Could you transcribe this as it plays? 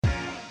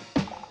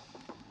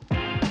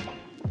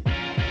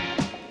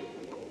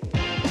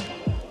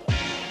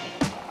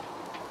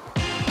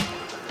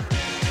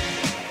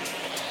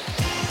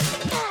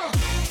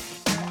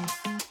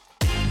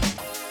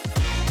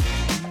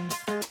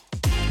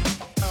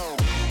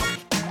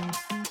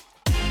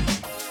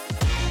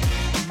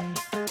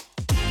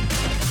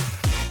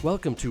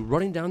Welcome to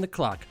Running Down the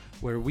Clock,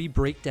 where we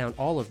break down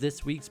all of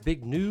this week's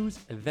big news,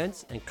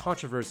 events, and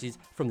controversies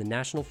from the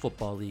National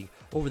Football League.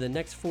 Over the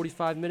next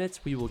 45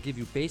 minutes, we will give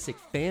you basic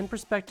fan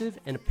perspective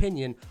and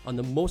opinion on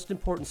the most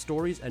important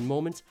stories and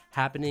moments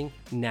happening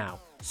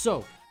now.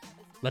 So,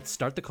 let's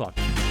start the clock.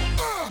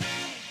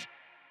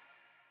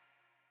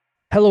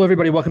 Hello,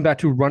 everybody. Welcome back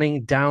to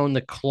Running Down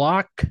the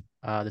Clock.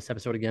 This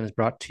episode, again, is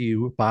brought to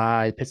you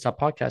by Pit Stop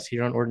Podcast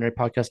here on Ordinary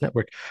Podcast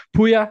Network.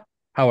 Puya,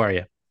 how are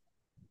you?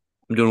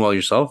 I'm doing well.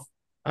 Yourself?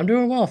 I'm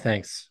doing well,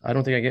 thanks. I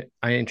don't think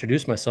I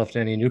introduced myself to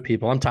any new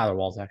people. I'm Tyler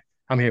Walzak.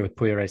 I'm here with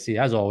Puya Ricey,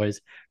 as always.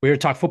 We're here to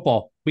talk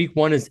football. Week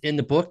 1 is in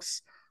the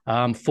books.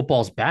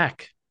 Football's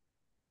back.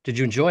 Did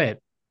you enjoy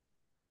it?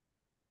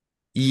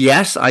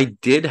 Yes, I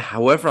did.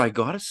 However, I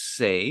gotta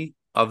say,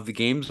 of the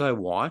games I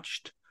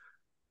watched,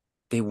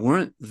 they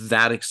weren't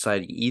that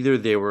exciting. Either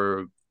they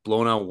were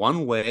blown out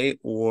one way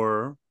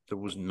or there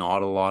was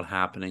not a lot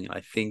happening. I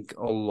think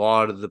a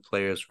lot of the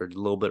players were a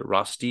little bit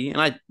rusty,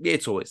 and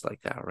it's always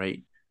like that,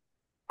 right?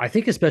 I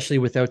think especially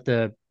without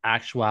the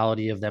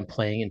actuality of them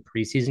playing in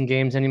preseason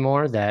games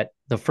anymore, that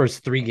the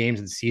first 3 games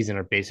of the season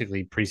are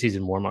basically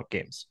preseason warm-up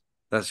games.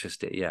 That's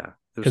just it. Yeah.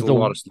 There's Because a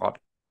lot of slop.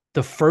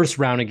 the first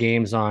round of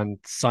games on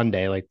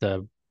Sunday, like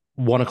the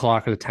 1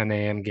 o'clock or the 10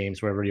 a.m.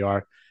 games, wherever you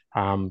are,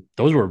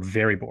 those were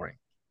very boring.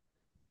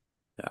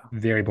 Yeah.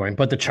 Very boring.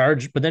 But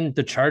then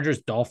the Chargers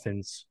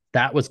Dolphins,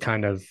 that was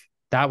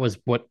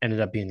what ended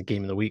up being the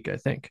game of the week, I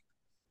think.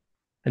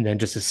 And then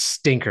just a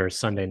stinker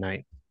Sunday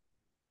night.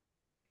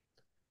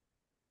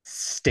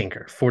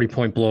 Stinker.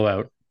 40-point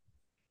blowout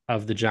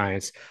of the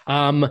Giants.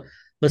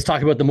 Let's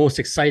talk about the most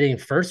exciting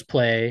first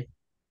play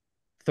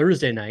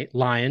Thursday night.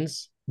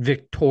 Lions,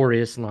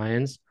 victorious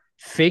Lions.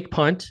 Fake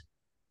punt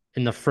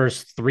in the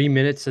first 3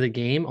 minutes of the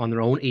game on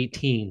their own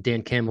 18.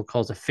 Dan Campbell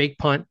calls a fake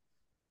punt,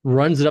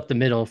 runs it up the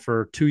middle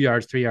for 2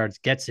 yards, 3 yards,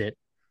 gets it,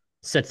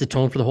 sets the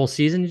tone for the whole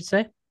season, you'd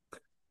say?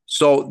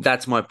 So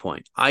that's my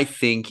point. I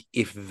think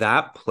if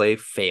that play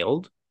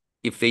failed,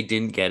 if they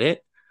didn't get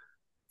it,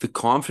 the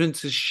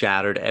confidence is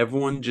shattered.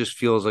 Everyone just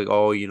feels like,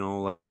 oh,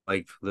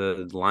 like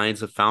the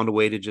Lions have found a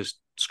way to just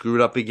screw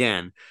it up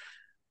again.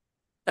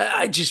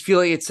 I just feel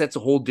like it sets a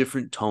whole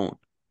different tone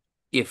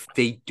if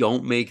they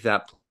don't make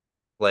that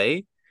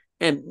play.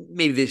 And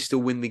maybe they still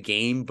win the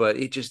game, but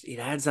it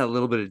adds that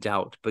little bit of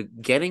doubt.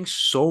 But getting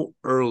so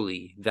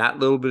early, that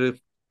little bit of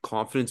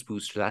confidence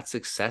booster, that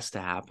success to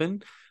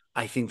happen,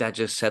 I think that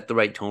just set the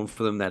right tone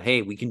for them that,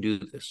 hey, we can do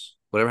this.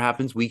 Whatever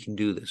happens, we can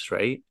do this,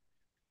 right?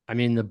 I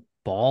mean, the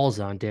balls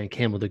on Dan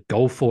Campbell to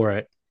go for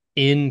it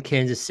in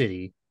Kansas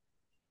City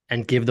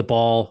and give the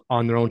ball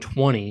on their own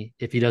 20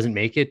 if he doesn't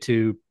make it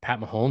to Pat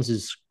Mahomes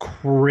is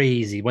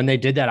crazy. When they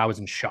did that, I was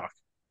in shock.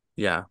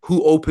 Yeah.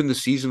 Who opened the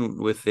season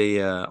with a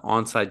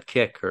onside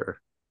kick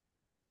or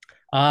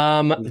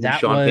That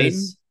Sean Payton?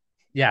 was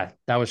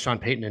that was Sean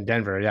Payton in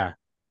Denver. Yeah.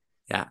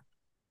 Yeah.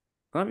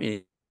 I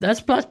mean,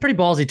 That's pretty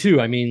ballsy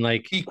too. I mean,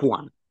 like peak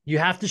one. you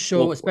have to show,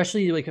 Go for it.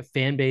 especially like a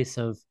fan base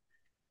of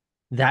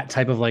that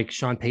type of like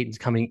Sean Payton's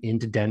coming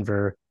into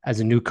Denver as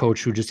a new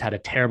coach who just had a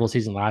terrible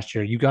season last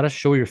year. You got to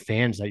show your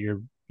fans that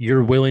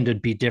you're willing to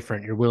be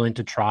different. You're willing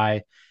to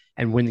try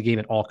and win the game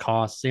at all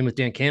costs. Same with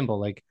Dan Campbell.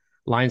 Like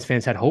Lions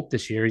fans had hope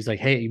this year. He's like,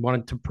 hey, he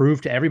wanted to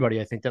prove to everybody,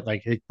 I think, that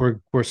like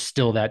we're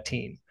still that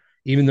team.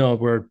 Even though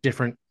we're a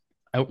different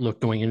outlook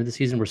going into the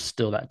season, we're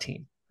still that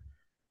team,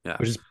 Yeah.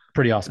 which is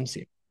pretty awesome to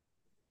see.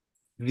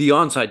 The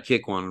onside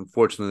kick one,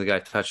 unfortunately, the guy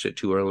touched it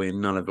too early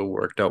and none of it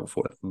worked out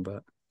for them.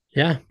 But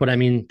Yeah, but I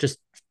mean, just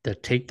the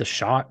take the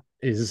shot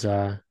is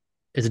a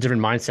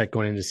different mindset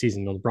going into the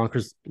season. The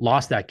Broncos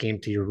lost that game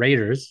to your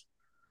Raiders,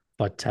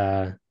 but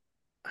I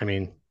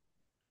mean,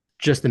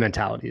 just the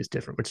mentality is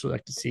different, which we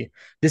like to see.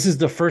 This is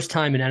the first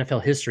time in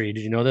NFL history.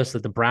 Did you know this?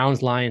 That the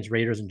Browns, Lions,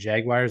 Raiders, and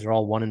Jaguars are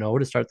all 1-0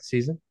 to start the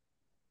season.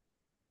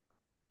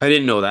 I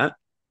didn't know that.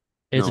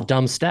 It's a No.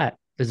 dumb stat.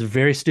 It's a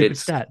very stupid It's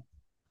stat.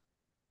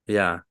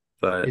 yeah.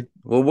 But It,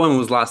 well, when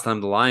was last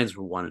time the Lions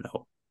were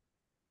 1-0?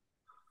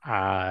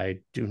 I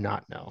do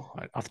not know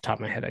off the top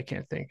of my head. I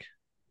can't think.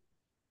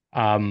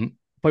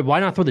 But why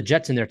not throw the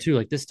Jets in there too?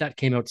 Like this stat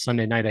came out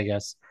Sunday night, I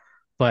guess.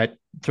 But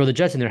throw the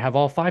Jets in there. Have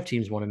all 5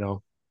 teams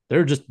 1-0.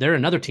 They're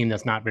another team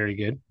that's not very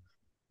good.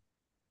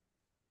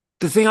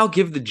 The thing I'll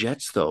give the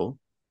Jets though,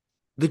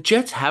 the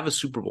Jets have a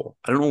Super Bowl.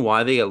 I don't know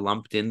why they get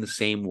lumped in the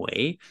same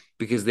way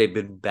because they've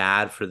been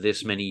bad for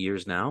this many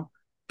years now,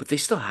 but they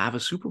still have a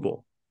Super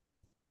Bowl.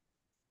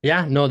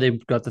 Yeah, no,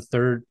 they've got the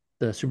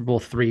Super Bowl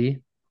 3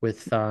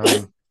 with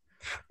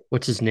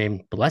what's his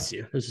name? Bless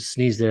you. There's a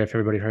sneeze there if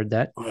everybody heard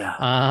that. Oh,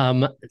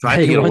 yeah. Tried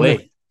to They get won the,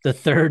 away. the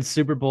third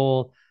Super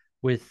Bowl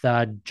with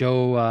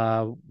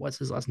Joe what's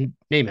his last name?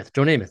 Namath.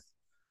 Joe Namath.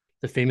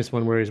 The famous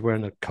one where he's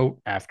wearing the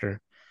coat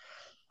after.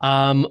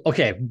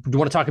 Okay. Do you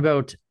want to talk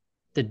about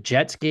the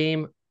Jets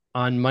game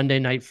on Monday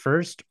night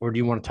first, or do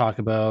you want to talk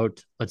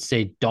about, let's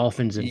say,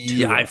 Dolphins and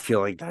Yeah, I Tua? feel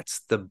like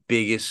that's the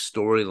biggest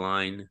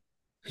storyline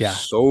Yeah.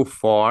 so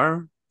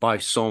far by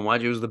so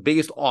much. It was the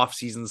biggest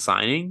offseason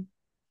signing.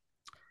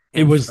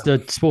 It And for was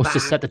the supposed to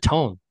set fact, the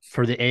tone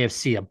for the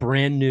AFC, a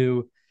brand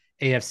new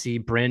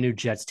AFC, brand new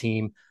Jets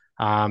team.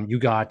 You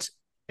got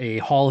a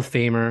Hall of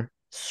Famer,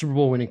 Super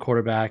Bowl winning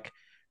quarterback,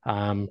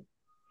 um,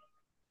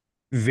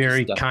 He's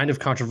very kind definitely. of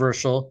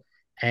controversial.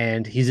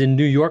 And he's in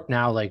New York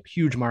now, like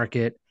huge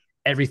market.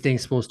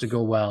 Everything's supposed to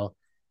go well.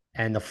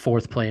 And the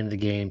fourth play into the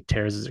game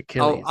tears his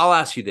I'll Achilles.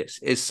 ask you this: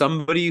 is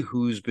somebody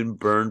who's been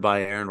burned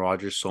by Aaron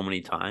Rodgers so many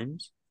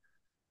times,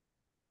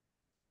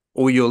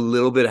 or you're a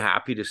little bit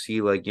happy to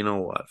see, like, you know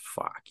what,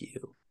 fuck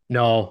you.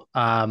 No,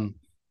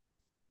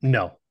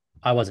 no,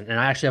 I wasn't. And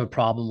I actually have a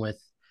problem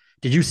with.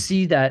 Did you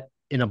see that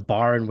in a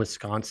bar in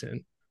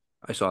Wisconsin?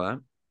 I saw that.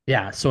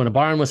 Yeah. So in a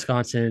bar in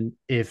Wisconsin,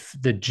 if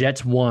the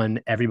Jets won,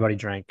 everybody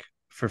drank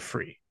for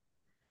free.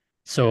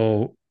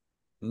 So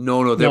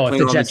No, no, they're no, if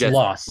playing the on the Jets Jets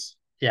lost,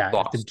 yeah, if the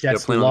lost. They're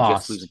Jets playing on the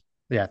Jets losing. lost,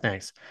 yeah,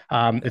 thanks.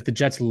 Yeah. If the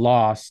Jets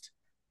lost,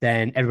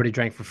 then everybody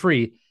drank for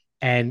free,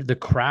 and the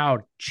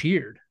crowd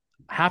cheered.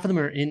 Half of them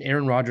are in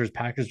Aaron Rodgers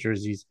Packers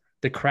jerseys.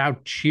 The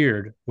crowd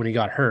cheered when he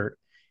got hurt,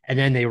 and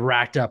then they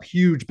racked up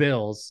huge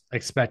bills,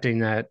 expecting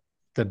that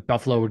the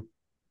Buffalo would,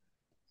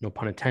 no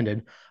pun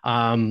intended,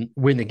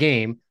 win the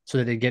game so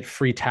that they get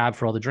free tab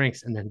for all the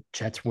drinks, and then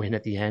Jets win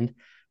at the end.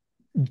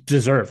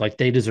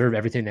 They deserve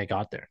everything they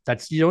got there.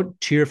 That's, you don't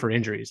cheer for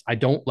injuries. I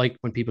don't like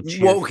when people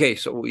cheer. Well, okay,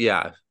 so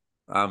yeah,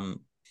 um,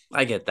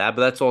 I get that,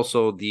 but that's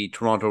also the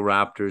Toronto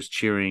Raptors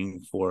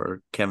cheering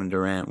for Kevin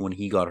Durant when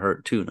he got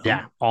hurt too.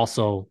 Yeah, No,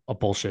 also a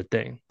bullshit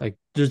thing. Like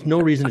there's no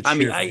reason to I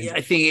mean, cheer for I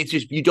injuries. think it's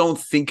just you don't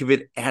think of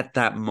it at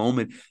that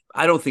moment.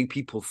 I don't think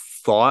people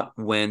thought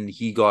when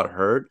he got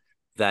hurt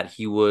that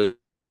he was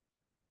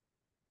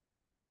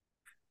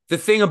the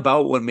thing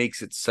about what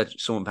makes it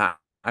such so impactful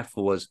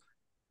was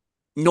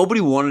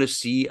nobody wanted to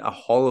see a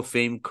Hall of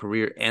Fame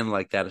career end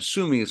like that,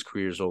 assuming his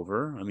career's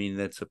over. I mean,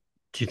 that's a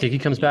Do you think he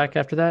comes you back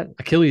after that?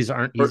 Achilles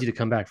aren't know, easy to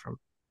come back from.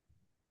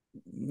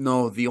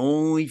 no, the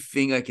only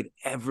thing I could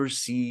ever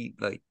see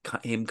like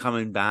him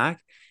coming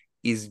back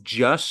is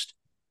just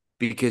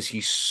because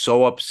he's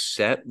so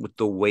upset with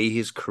the way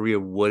his career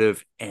would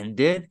have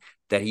ended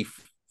that he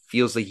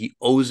feels like he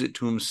owes it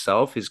to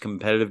himself, his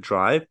competitive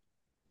drive,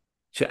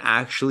 to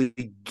actually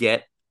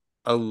get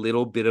a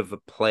little bit of a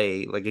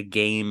play, like a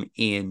game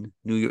in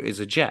New York as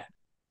a Jet.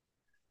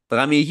 But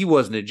I mean, he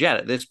wasn't a Jet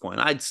at this point.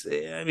 I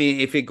mean,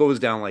 if it goes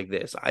down like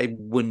this, I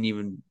wouldn't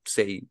even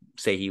say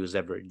he was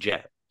ever a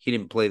Jet. He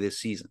didn't play this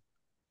season.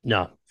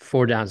 No,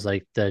 four downs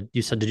like the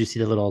you said. Did you see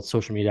the little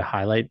social media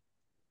highlight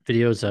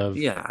videos of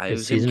Yeah, it his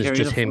was him season? Is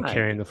carrying just a him flag.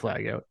 carrying the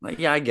flag out. Like,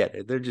 yeah, I get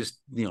it. They're just,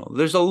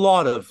 there's a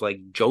lot of like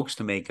jokes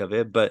to make of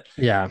it, but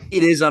Yeah.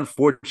 it is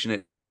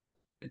unfortunate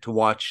to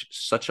watch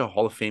such a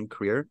Hall of Fame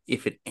career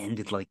if it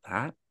ended like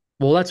that.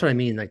 Well, that's what I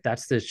mean. Like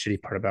that's the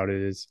shitty part about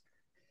it is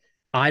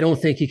I don't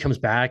think he comes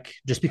back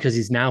just because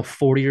he's now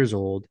 40 years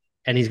old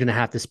and he's going to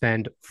have to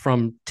spend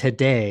from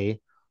today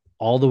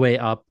all the way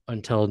up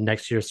until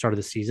next year's start of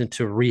the season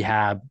to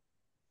rehab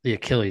the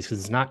Achilles because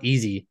it's not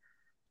easy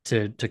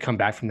to come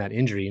back from that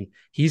injury. And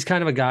he's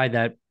kind of a guy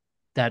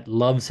that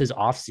loves his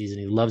off season.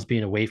 He loves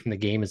being away from the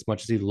game as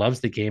much as he loves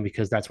the game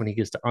because that's when he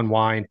gets to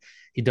unwind.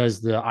 He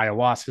does the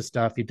ayahuasca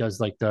stuff. He does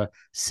like the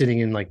sitting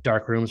in like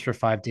dark rooms for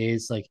 5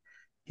 days. Like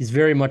he's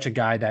very much a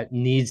guy that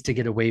needs to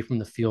get away from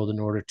the field in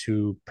order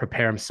to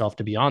prepare himself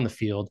to be on the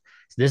field.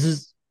 So this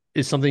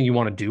is something you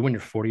want to do when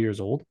you're 40 years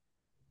old.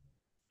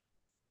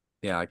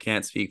 Yeah, I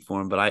can't speak for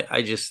him, but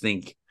I just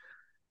think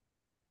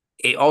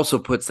it also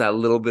puts that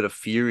little bit of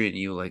fear in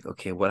you like,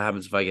 okay, what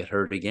happens if I get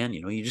hurt again?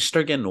 You just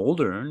start getting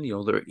older and,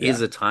 there Yeah.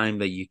 is a time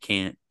that you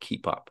can't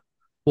keep up.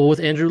 Well, with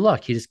Andrew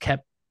Luck, he just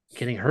kept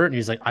getting hurt and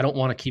he's like, I don't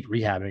want to keep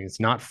rehabbing. It's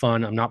not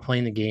fun. I'm not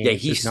playing the game. Yeah,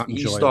 It's just not he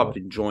stopped enjoyable.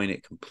 enjoying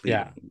it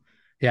Yeah. completely.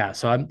 Yeah,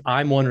 so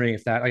I'm wondering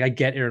if that, like, I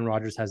get Aaron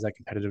Rodgers has that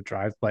competitive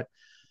drive, but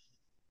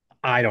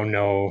I don't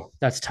know.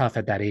 That's tough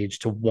at that age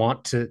to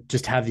want to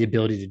just have the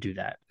ability to do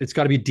that. It's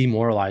got to be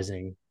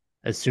demoralizing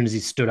as soon as he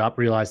stood up,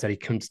 realized that he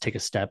couldn't take a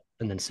step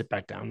and then sit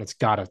back down. That's The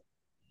gotta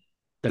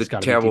be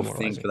terrible thing for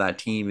demoralizing. that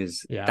team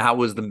is Yeah. that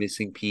was the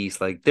missing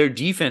piece. Like their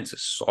defense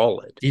is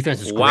solid.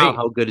 Defense is Wow, great.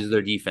 how good is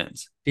their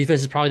defense?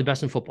 Defense is probably the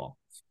best in football.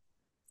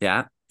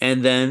 Yeah.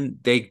 And then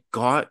they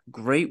got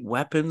great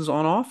weapons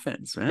on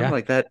offense, man. Yeah.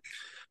 Like that.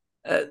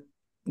 Uh,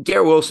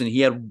 Garrett Wilson,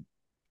 the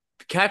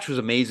catch was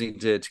amazing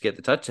to get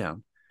the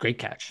touchdown. Great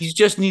catch. He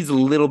just needs a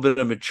little bit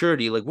of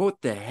maturity. Like, what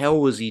the hell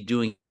was he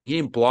doing? He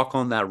didn't block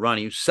on that run.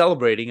 He was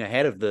celebrating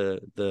ahead of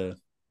the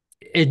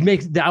It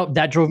makes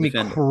that drove me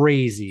defender.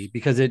 crazy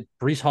because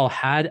Brees Hall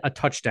had a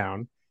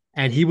touchdown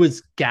and he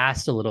was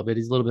gassed a little bit.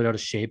 He's a little bit out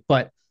of shape,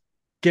 but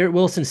Garrett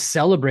Wilson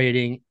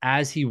celebrating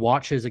as he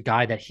watches a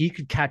guy that he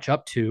could catch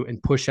up to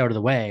and push out of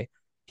the way.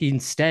 He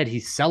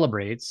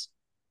celebrates,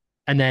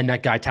 and then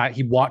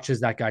he watches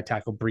that guy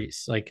tackle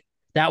Brees. Like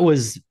that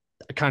was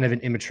kind of an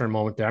immature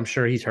moment there. I'm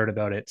sure he's heard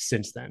about it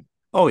since then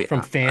Oh from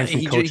yeah, fans, from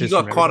he coaches,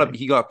 from got caught up. everybody.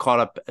 He got caught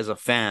up as a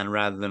fan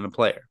rather than a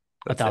player.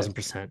 A That's it. thousand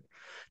percent. Yeah.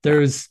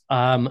 There's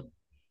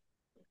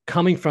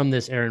coming from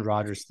this Aaron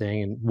Rodgers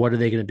thing, and what are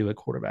they going to do at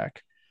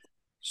quarterback?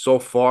 So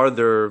far,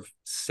 they're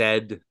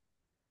said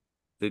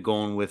they're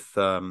going with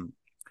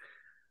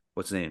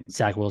what's his name,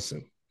 Zach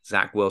Wilson.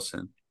 Zach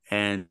Wilson,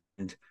 and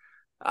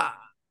Uh,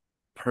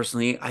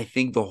 Personally, I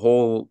think the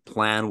whole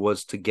plan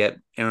was to get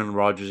Aaron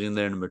Rodgers in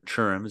there and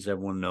mature him, as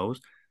everyone knows.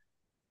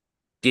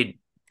 Did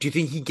do you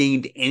think he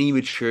gained any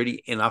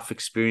maturity, enough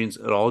experience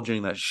at all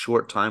during that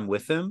short time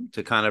with him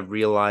to kind of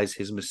realize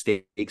his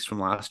mistakes from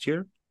last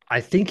year?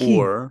 I think he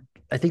Or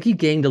I think he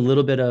gained a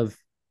little bit of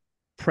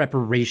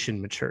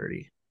preparation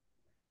maturity.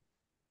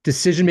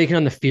 Decision making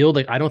on the field,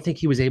 like I don't think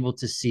he was able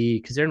to see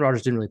because Aaron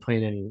Rodgers didn't really play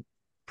in any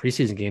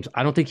preseason games.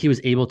 I don't think he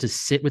was able to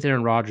sit with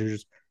Aaron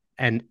Rodgers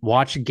and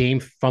watch a game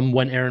from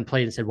when Aaron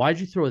played and said, "Why did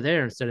you throw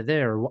there instead of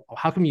there? Or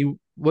how come you?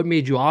 What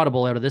made you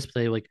audible out of this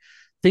play?" Like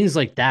things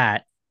like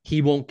that.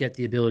 He won't get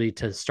the ability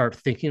to start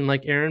thinking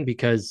like Aaron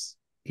because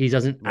he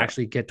doesn't right.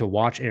 actually get to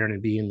watch Aaron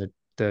and be in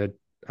the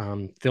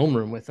film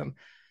room with him.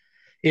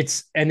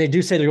 It's and they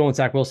do say they're going with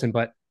Zach Wilson,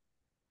 but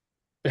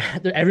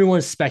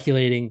everyone's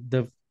speculating.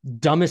 The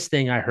dumbest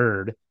thing I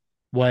heard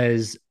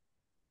was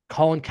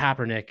Colin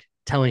Kaepernick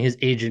telling his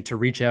agent to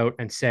reach out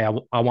and say,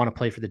 I want to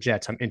play for the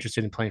Jets. I'm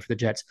interested in playing for the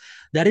Jets.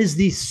 That is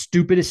the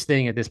stupidest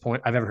thing at this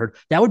point I've ever heard.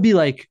 That would be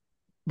like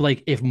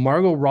if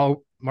Margot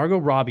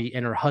Robbie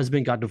and her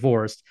husband got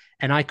divorced,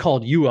 and I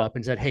called you up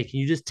and said, "Hey, can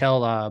you just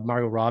tell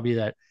Margot Robbie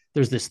that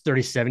there's this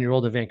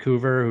 37-year-old in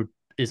Vancouver who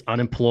is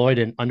unemployed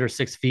and under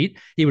 6 feet?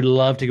 He would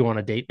love to go on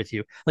a date with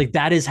you." Like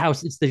that is how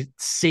it's the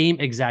same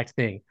exact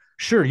thing.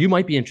 Sure, you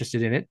might be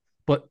interested in it,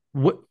 but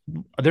what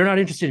they're not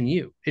interested in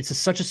you.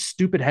 Such a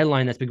stupid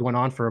headline that's been going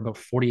on for about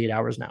 48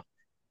 hours now.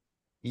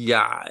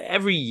 Yeah,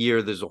 every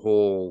year there's a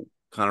whole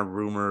kind of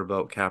rumor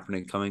about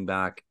Kaepernick coming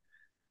back.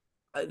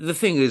 The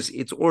thing is,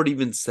 it's already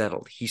been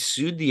settled. He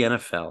sued the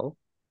NFL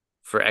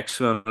for X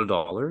amount of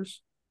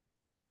dollars.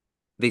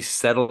 They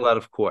settled out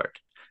of court.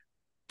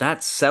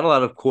 That settle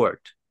out of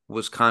court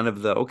was kind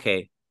of the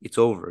okay, it's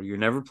over. You're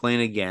never playing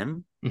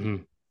again. Mm-hmm.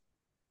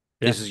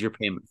 Yeah, This is your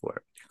payment for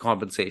it, your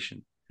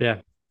compensation.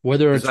 yeah.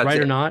 Whether Because it's that's right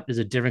or it. not is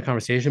a different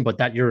conversation, but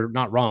that you're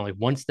not wrong. Like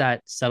once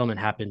that settlement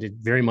happened, it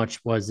very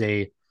much was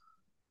a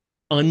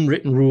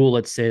unwritten rule.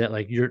 Let's say that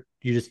like you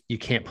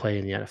can't play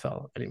in the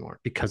NFL anymore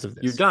because of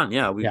You're this. done.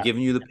 Yeah, we've Yeah,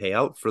 given you the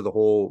payout for the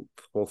whole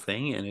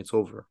thing, and it's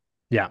over.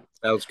 yeah.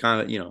 That was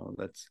kind of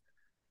that's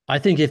I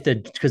think if the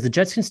because the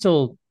Jets can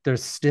still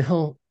there's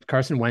still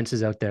Carson Wentz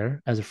is out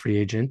there as a free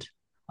agent.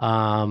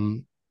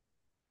 Um,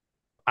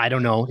 I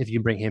don't know if you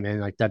bring him in,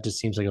 like that just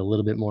seems like a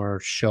little bit more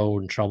show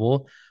and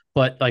trouble.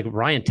 But like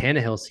Ryan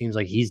Tannehill seems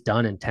like he's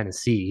done in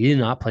Tennessee. He did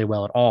not play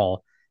well at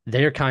all.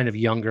 They're kind of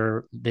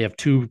younger. They have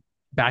two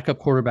backup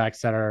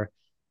quarterbacks that are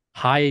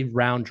high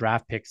round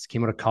draft picks,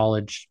 came out of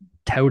college,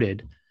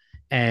 touted,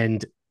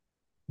 and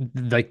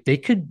like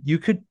you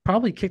could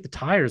probably kick the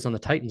tires on the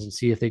Titans and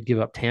see if they'd give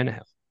up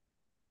Tannehill,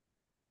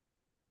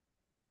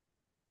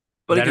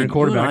 but veteran again, you and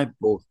quarterback, I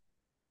both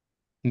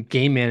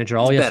game manager.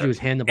 All is he has to do better. is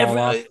hand the ball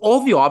off. Every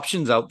all the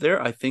options out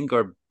there I think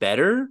are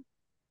better.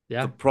 The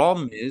Yeah,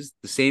 problem is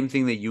the same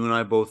thing that you and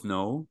I both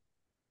know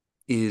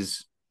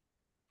is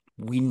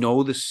we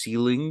know the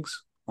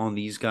ceilings on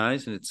these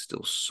guys and it's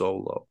still so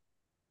low.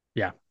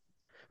 yeah.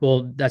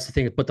 Well, that's the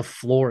thing, but the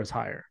floor is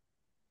higher.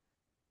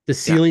 The Yeah.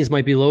 ceilings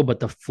might be low, but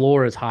the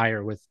floor is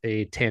higher with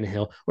a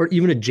Tannehill or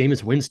even a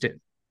Jameis Winston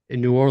in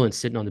New Orleans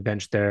sitting on the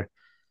bench there.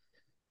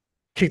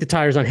 Kick the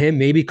tires on him.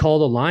 Maybe call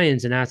the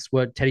Lions and ask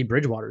what Teddy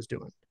Bridgewater is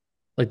doing.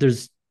 Like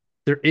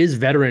there is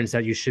veterans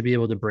that you should be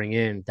able to bring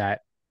in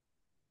that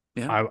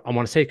Yeah. I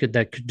want to say could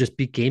just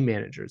be game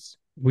managers.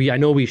 I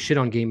know we shit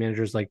on game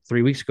managers like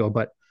 3 weeks ago,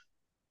 but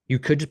you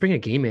could just bring a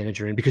game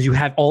manager in because you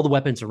have all the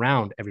weapons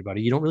around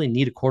everybody. You don't really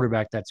need a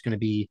quarterback that's going to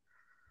be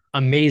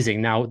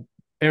amazing. Now,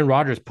 Aaron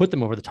Rodgers put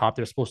them over the top.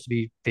 They're supposed to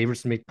be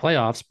favorites to make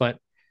playoffs, but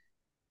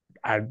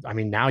I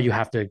mean, now you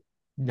have to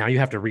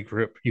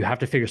regroup. You have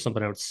to figure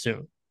something out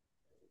soon.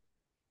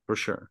 For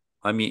sure.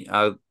 I mean,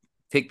 I'll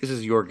take this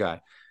as your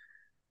guy.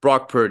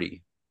 Brock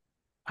Purdy.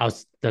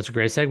 That's a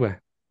great segue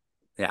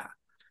Yeah.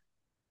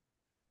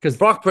 because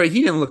Brock Purdy,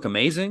 he didn't look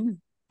amazing,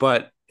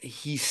 but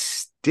he's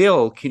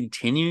still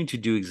continuing to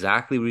do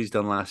exactly what he's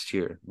done last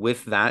year.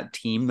 With that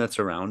team that's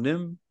around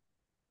him,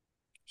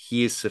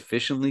 he is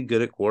sufficiently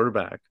good at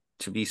quarterback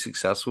to be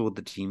successful with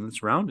the team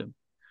that's around him.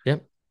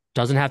 yep,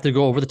 doesn't have to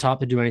go over the top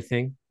to do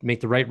anything. Make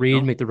the right read,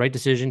 No? make the right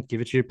decision,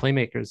 give it to your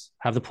playmakers.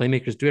 Have the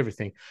playmakers do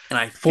everything. And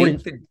I 40,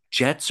 think the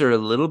Jets are a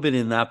little bit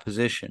in that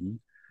position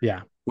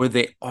yeah, where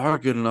they are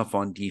good enough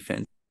on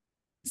defense.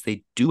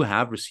 They do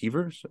have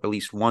receivers, at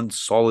least one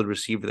solid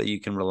receiver that you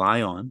can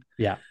rely on.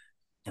 yeah,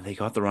 And they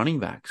got the running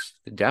backs,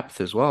 the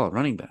depth as well,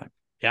 running back.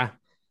 yeah.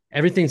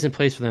 Everything's in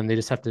place for them. They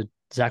just have to.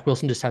 Zach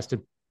Wilson just has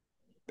to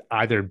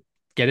either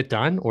get it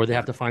done or they Yeah.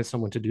 have to find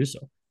someone to do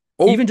so.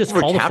 Even just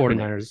Over call the Kaepernick.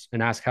 49ers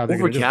and ask how they're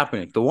Over going to do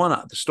it.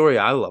 Kaepernick. The story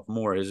I love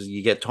more is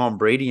you get Tom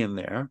Brady in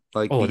there,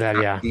 like Oh, that,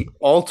 yeah.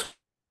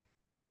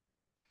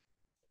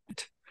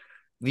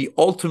 the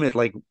ultimate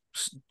like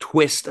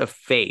twist of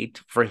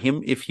fate for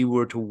him if he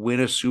were to win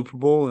a Super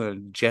Bowl in a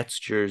Jets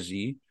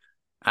jersey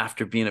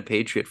after being a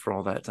Patriot for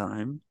all that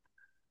time.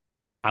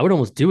 I would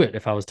almost do it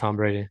if I was Tom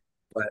Brady,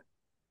 But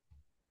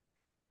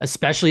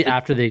especially the,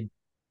 after they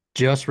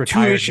just two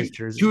retired issue his two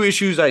jersey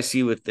issues I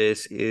see with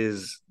this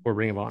is, or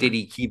Ring of did Honor.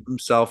 he keep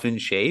himself in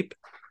shape?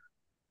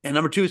 And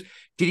number two is,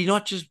 did he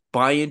not just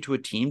buy into a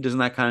team? Doesn't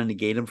that kind of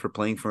negate him for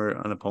playing for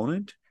an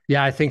opponent?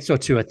 Yeah, I think so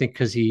too. I think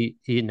because he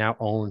now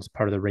owns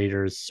part of the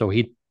Raiders, so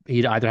he'd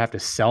either have to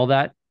sell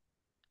that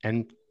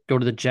and go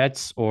to the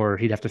Jets, or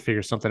he'd have to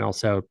figure something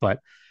else out. But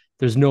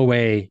there's no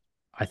way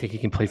I think he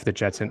can play for the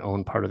Jets and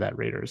own part of that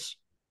Raiders.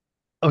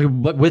 Okay,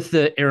 but with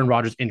the Aaron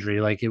Rodgers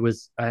injury, like it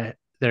was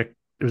there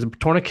was a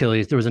torn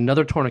Achilles. There was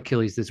another torn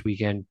Achilles this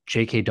weekend,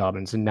 J.K.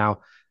 Dobbins, and now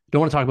don't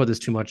want to talk about this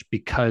too much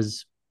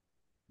because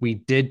we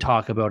did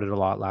talk about it a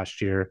lot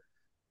last year.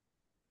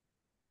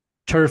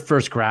 Turf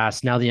versus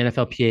grass. Now the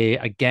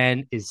NFLPA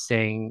again is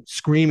saying,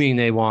 screaming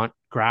they want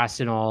grass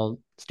in all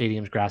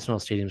stadiums, grass in all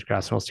stadiums,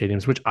 grass in all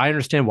stadiums, which I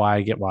understand why.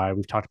 I get why.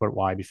 We've talked about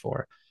why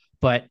before.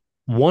 But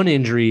one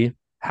injury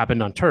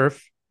happened on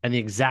turf, and the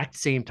exact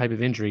same type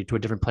of injury to a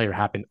different player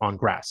happened on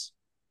grass.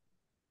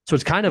 So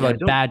it's kind of Yeah, a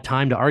bad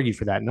time to argue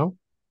for that, no?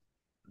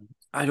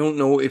 I don't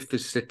know if the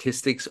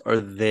statistics are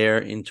there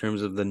in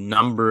terms of the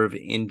number of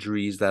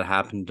injuries that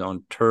happened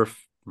on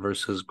turf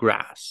versus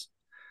grass.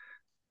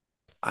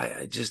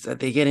 I just,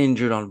 they get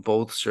injured on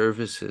both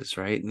surfaces,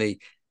 right? And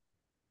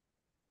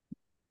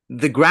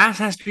the grass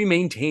has to be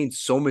maintained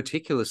so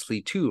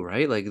meticulously too,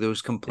 right? Like there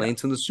was Yeah.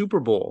 complaints in the Super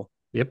Bowl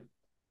Yep.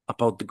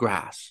 about the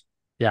grass,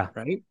 Yeah.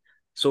 right?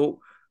 So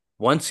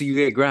once you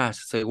get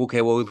grass, it's like,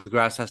 okay, well, the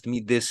grass has to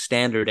meet this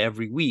standard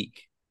every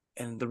week.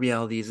 And the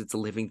reality is it's a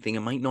living thing. It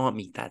might not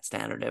meet that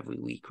standard every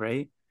week,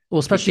 right? Well,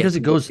 It especially because gets it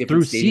into goes different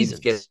through stadiums, seasons.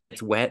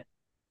 gets wet.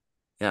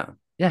 Yeah.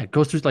 Yeah, it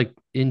goes through like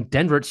in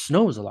Denver, it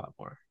snows a lot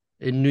more.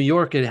 In New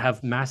York, it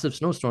have massive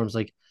snowstorms.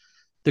 Like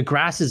the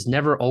grass is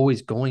never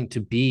always going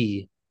to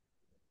be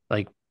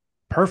like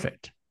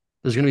perfect.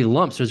 There's going to be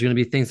lumps. There's going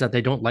to be things that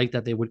they don't like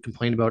that they would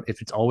complain about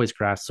if it's always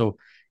grass. So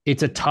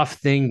it's a tough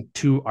thing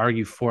to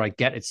argue for. I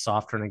get it's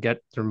softer and I get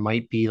there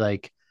might be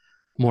like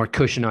more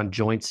cushion on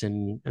joints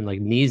and like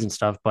knees and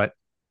stuff. But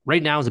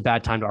right now is a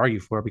bad time to argue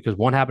for it because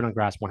one happened on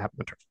grass, one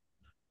happened on turf.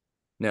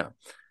 Yeah.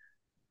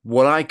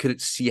 What I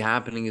could see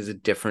happening is a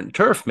different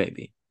turf,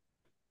 maybe.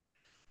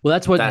 Well,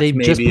 that's what That's they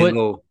just maybe a put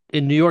little,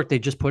 in New York. They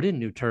just put in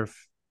new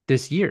turf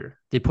this year.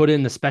 They put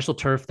in the special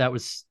turf that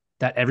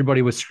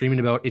everybody was screaming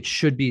about. It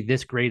should be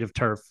this grade of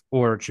turf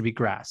or it should be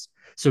grass.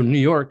 So New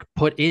York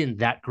put in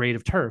that grade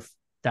of turf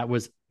that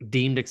was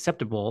deemed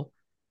acceptable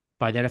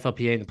by the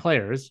NFLPA and the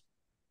players.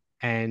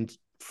 And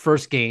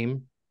first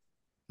game,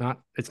 not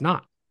it's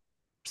not.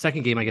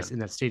 Second game, I yeah. guess, in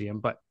that stadium,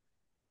 but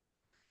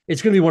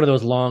it's going to be one of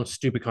those long,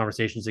 stupid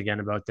conversations again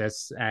about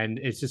this, and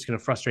it's just going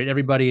to frustrate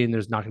everybody, and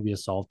there's not going to be a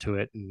solve to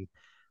it. And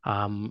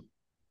um,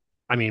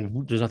 I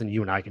mean, there's nothing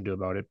you and I can do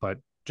about it, but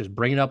just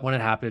bring it up when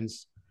it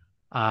happens.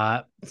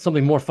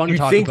 Something more fun Do to you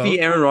talk think about. the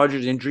Aaron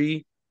Rodgers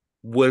injury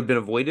would have been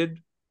avoided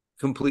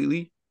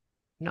completely?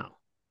 No,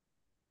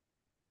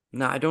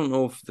 No, I don't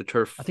know if the I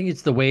turf. think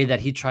it's the way that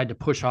he tried to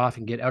push off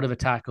and get out of a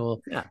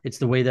tackle. Yeah. It's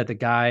the way that the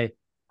guy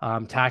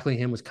tackling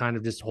him was kind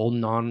of just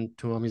holding on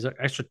to him. He's an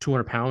extra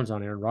 200 pounds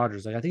on Aaron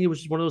Rodgers. Like I think it was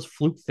just one of those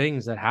fluke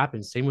things that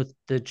happens. Same with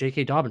the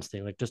J.K. Dobbins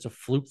thing, like just a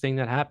fluke thing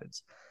that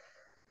happens.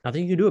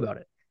 Nothing you can do about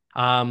it.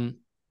 Um,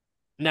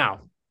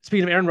 Now,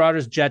 speaking of Aaron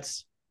Rodgers,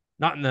 Jets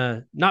not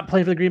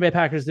playing for the Green Bay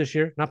Packers this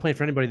year, not playing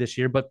for anybody this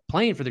year, but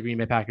playing for the Green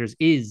Bay Packers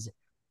is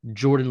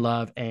Jordan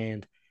Love,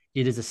 and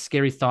it is a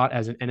scary thought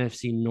as an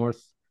NFC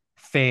North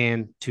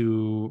fan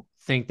to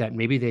think that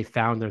maybe they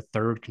found their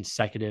third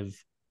consecutive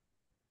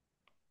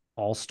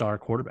All-Star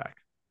quarterback.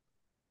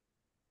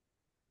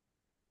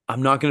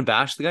 I'm not going to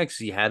bash the guy because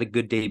he had a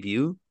good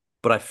debut,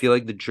 but I feel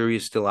like the jury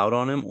is still out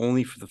on him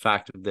only for the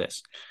fact of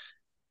this.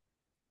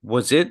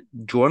 Was it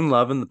Jordan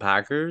Love and the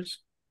Packers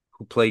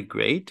who played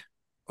great?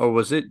 Or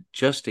was it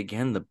just,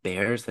 again, the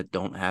Bears that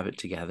don't have it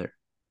together?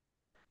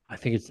 I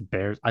think it's the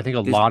Bears. I think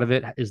a This, lot of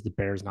it is the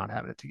Bears not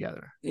having it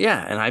together.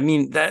 yeah. And I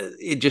mean, that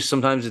it just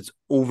sometimes it's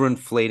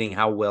overinflating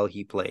how well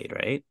he played,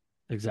 right?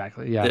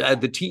 Exactly. Yeah.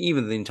 The team,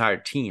 even the entire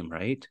team,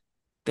 right?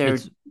 They're,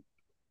 It's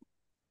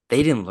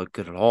they didn't look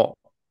good at all.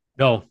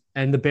 No,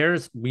 and the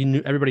Bears, we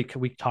knew everybody.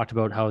 We talked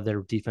about how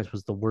their defense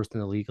was the worst in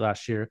the league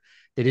last year.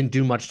 They didn't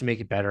do much to make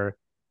it better,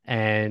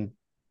 and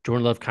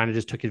Jordan Love kind of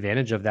just took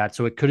advantage of that.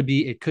 So it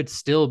could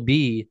still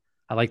be.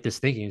 I like this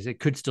thinking. Is it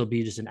could still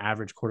be just an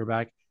average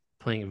quarterback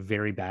playing a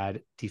very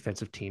bad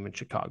defensive team in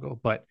Chicago,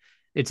 but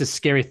it's a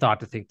scary thought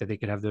to think that they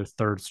could have their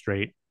third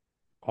straight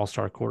All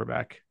Star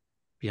quarterback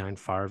behind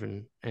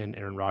Favre and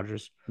Aaron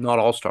Rodgers. Not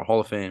all star, Hall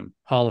of Fame.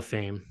 Hall of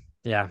Fame.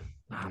 Yeah.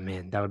 Oh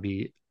man, that would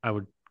be I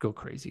would go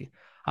crazy.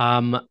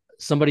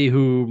 Somebody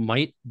who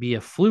might be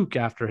a fluke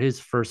after his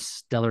first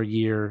stellar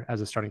year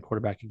as a starting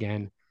quarterback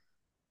again.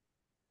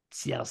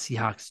 Seattle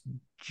Seahawks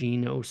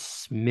Geno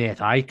Smith.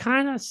 I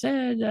kind of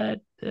said that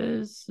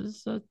this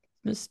is a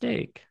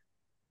mistake.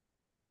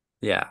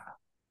 Yeah.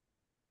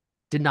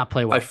 Did not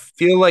play I well.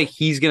 feel like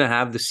he's going to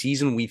have the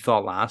season we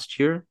thought last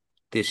year,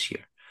 this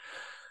year.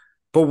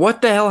 But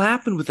what the hell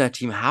happened with that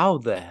team? How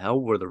the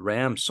hell were the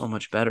Rams so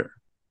much better?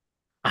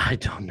 I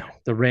don't know.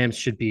 The Rams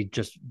should be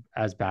just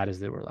as bad as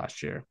they were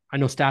last year. I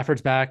know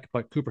Stafford's back,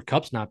 but Cooper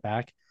Kupp's not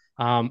back.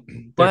 Their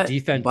But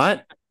defense.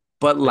 but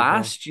but Yeah, go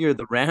on. last year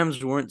the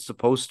Rams weren't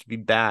supposed to be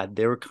bad.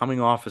 They were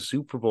coming off a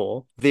Super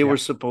Bowl. They Yeah, were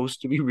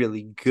supposed to be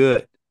really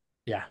good.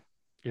 yeah,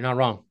 you're not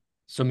wrong.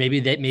 So maybe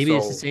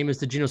it's the So same as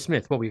the Geno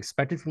Smith. What we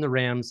expected from the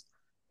Rams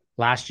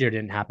last year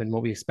didn't happen.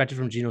 What we expected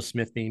from Geno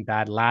Smith being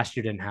bad last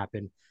year didn't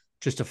happen.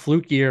 Just a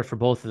fluke year for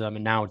both of them,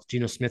 and now it's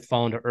Geno Smith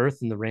falling to earth,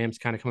 and the Rams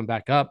kind of coming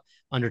back up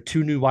under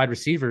two new wide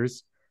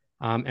receivers,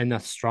 and the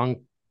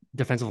strong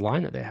defensive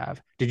line that they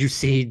have. Did you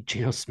see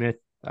Geno Smith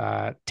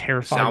the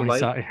terrified when he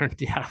saw soundbite, Aaron?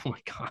 Yeah, oh my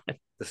god,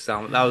 the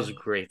sound that was a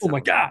great oh my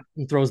god, soundbite.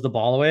 and throws the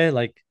ball away.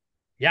 Like,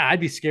 yeah, I'd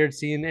be scared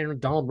seeing Aaron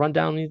Donald run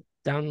down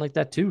like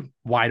that too,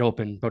 wide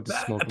open, about to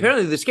smoke me.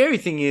 Apparently, the scary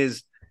thing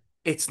is,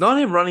 it's not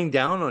him running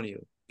down on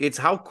you. It's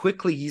how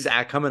quickly he's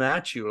coming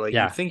at you. Like you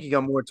Yeah, think you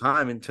got more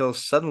time until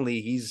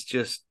suddenly he's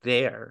just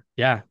there.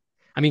 yeah.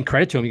 I mean,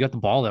 credit to him. He got the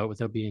ball out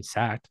without being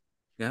sacked.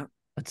 Yeah,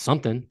 That's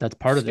something. That's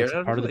part of scared that's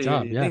out of his part of the life.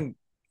 job. You Yeah. think,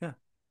 yeah,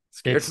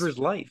 scared for It's his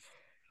life.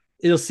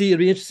 it'll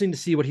be interesting to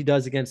see what he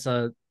does against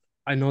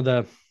I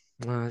know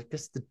I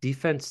guess the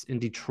defense in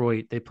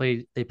Detroit. They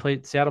played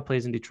Seattle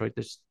plays in Detroit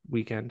this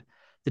weekend.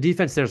 The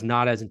defense there's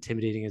not as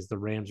intimidating as the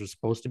Rams are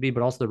supposed to be,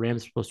 but also the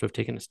Rams are supposed to have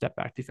taken a step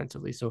back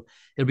defensively. So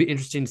it'll be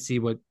interesting to see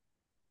what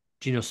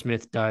Geno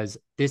Smith does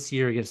this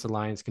year against the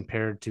Lions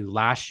compared to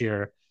last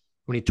year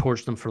when he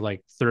torched them for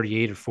like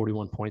 38 or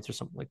 41 points or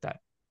something like that.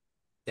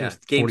 I think it Yeah, was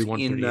games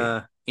 41-38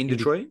 in in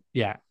Detroit.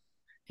 yeah,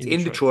 It's in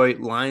in Detroit. Detroit.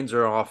 Lines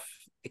are off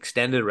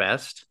extended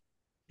rest.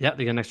 Yeah,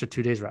 they got an extra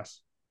 2 days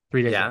rest,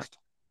 3 days Yeah, rest.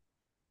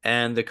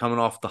 and they're coming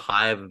off the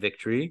high of a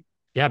victory.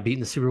 Yeah, beating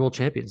the Super Bowl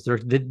champions.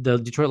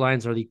 The Detroit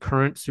Lions are the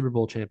current Super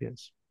Bowl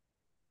champions.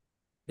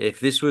 If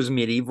this was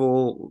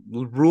medieval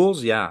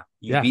rules, yeah,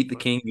 you Yeah, beat the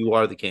king, you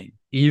are the king.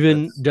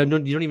 even That's you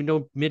don't even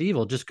know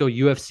medieval. Just go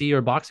UFC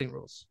or boxing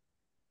rules.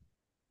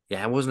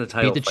 yeah, it wasn't a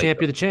Beat title the fight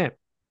champ, you're the though. champ.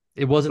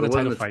 It wasn't But a it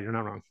title wasn't fight. You're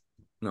not wrong.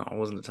 no, it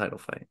wasn't a title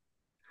fight.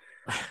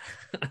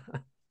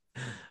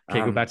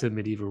 Okay, go Um, back to the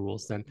medieval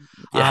rules then.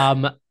 yeah,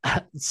 Um,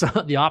 so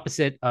the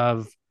opposite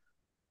of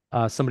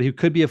somebody who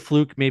could be a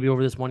fluke maybe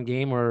over this one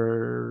game,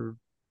 or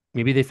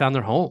maybe they found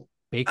their home.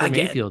 Baker again,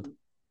 Mayfield,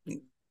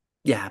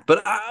 yeah,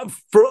 but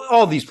for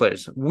all these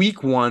players,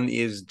 week one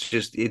is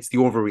just it's the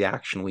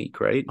overreaction week,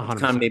 right? It's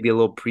kind of 100%. maybe a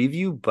little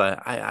preview,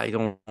 but I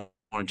don't want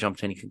to jump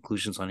to any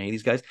conclusions on any of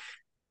these guys.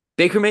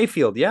 Baker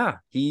Mayfield, yeah,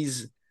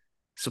 he's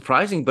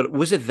surprising, but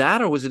was it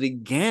that or was it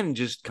again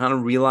just kind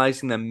of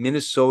realizing that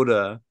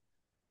Minnesota,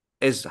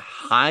 as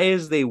high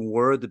as they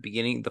were at the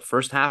beginning, the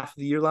first half of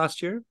the year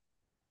last year,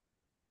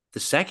 the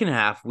second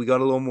half, we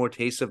got a little more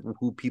taste of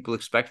who people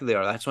expected they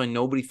are. That's why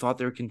nobody thought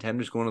they were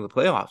contenders going to the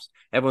playoffs.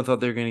 Everyone thought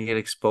they were going to get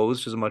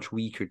exposed as a much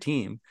weaker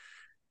team.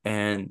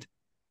 And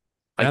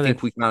I Yeah, think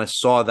that we kind of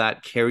saw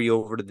that carry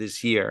over to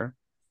this year.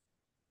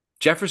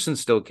 Jefferson's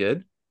still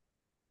good.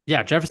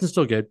 yeah, Jefferson's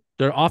still good.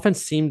 Their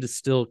offense seemed to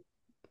still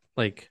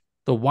like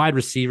the wide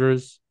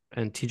receivers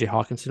and TJ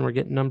Hawkinson were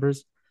getting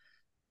numbers.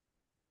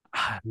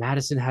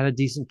 Madison had a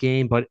decent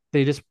game, but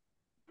it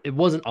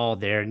wasn't all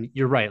there. And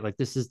you're right. Like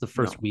this is the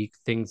first No, week.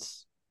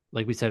 Things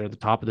like we said at the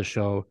top of the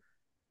show,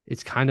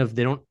 it's kind of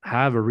they don't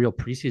have a real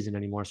preseason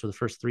anymore. So the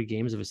first 3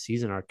 games of a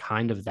season are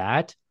kind of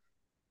that.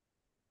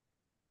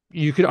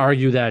 You could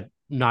argue that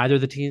neither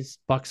the teams,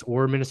 Bucks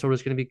or Minnesota,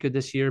 is going to be good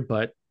this year,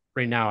 but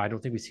right now I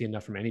don't think we see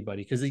enough from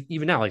anybody because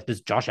even now, like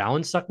does Josh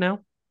Allen suck now?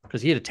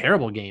 Because he had a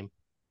terrible game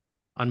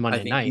on I Monday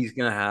think night. he's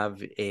going to have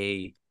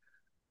the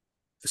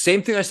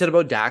same thing I said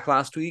about Dak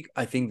last week.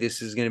 I think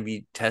this is going to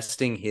be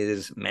testing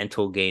his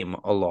mental game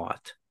a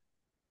lot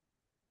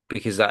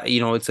because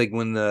it's like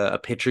when a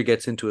pitcher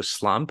gets into a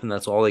slump and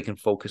that's all they can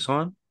focus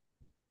on,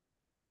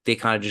 they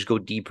kind of just go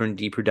deeper and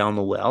deeper down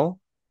the well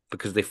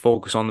because they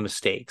focus on the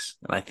mistakes.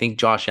 And I think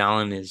Josh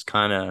Allen is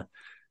kind of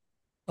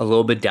a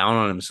little bit down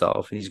on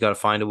himself and he's got to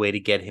find a way to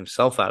get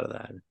himself out of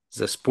that. It's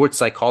a sports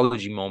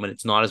psychology moment.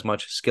 It's not as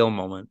much a skill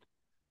moment.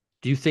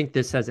 Do you think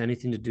this has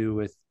anything to do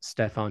with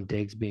Stefon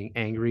Diggs being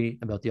angry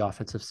about the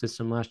offensive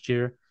system last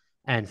year?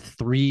 And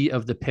 3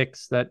 of the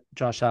picks that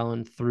Josh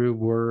Allen threw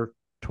were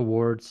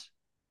towards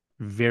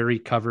very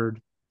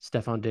covered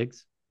Stefon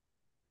Diggs.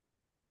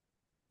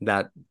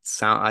 That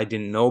sound I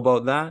didn't know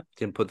about that.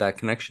 Didn't put that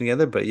connection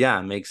together, but yeah,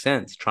 it makes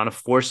sense. Trying to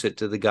force it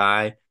to the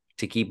guy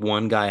to keep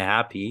one guy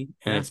happy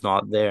and Yeah. it's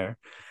not there.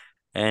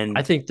 And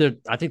I think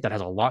that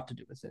has a lot to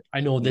do with it. I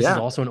know this is yeah,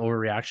 also an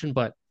overreaction,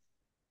 but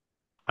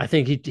I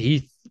think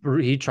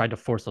he tried to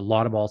force a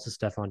lot of balls to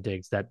Stefon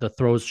Diggs that those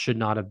throws should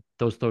not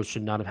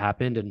have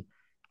happened. And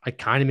it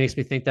kind of makes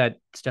me think that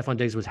Stefon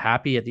Diggs was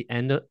unhappy at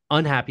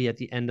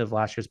the end of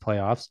last year's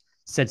playoffs,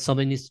 said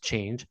something needs to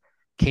change,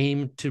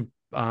 came to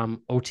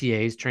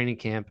OTAs training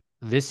camp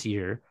this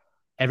year.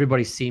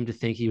 Everybody seemed to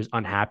think he was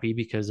unhappy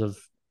because of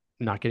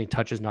not getting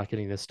touches, not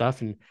getting this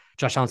stuff. And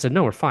Josh Allen said,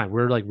 "No, we're fine.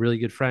 We're like really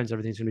good friends.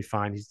 Everything's gonna be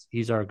fine.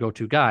 He's our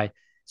go-to guy."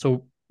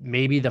 So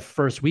maybe the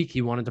first week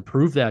he wanted to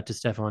prove that to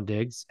Stefon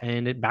Diggs,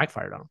 and it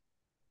backfired on him.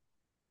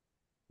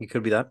 it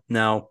could be that.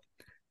 Now,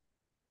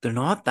 they're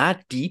not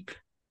that deep.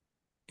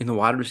 in the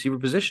wide receiver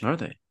position, are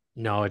they?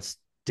 No, it's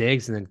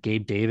Diggs and then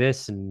Gabe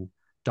Davis and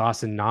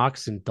Dawson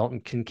Knox and Dalton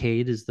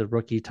Kincaid is the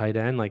rookie tight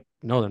end. Like,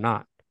 no, they're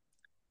not.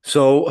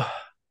 So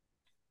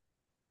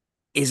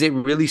is it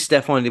really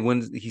Stephon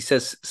when he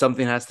says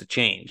something has to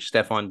change?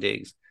 Stephon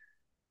Diggs.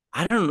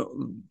 I don't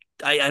know.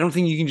 I don't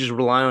think you can just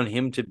rely on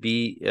him to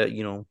be,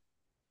 You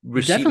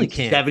definitely receiving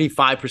can't.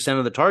 75%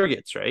 of the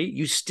targets, right?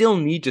 You still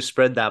need to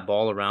spread that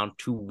ball around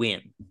to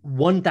win.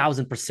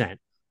 1000%.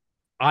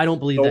 I don't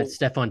believe that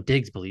So, Stephon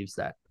Diggs believes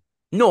that.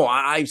 no,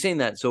 I'm saying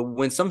that. So,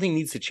 when something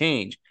needs to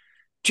change,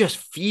 just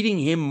feeding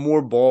him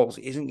more balls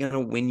isn't going to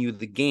win you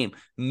the game.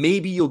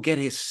 Maybe you'll get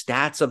his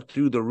stats up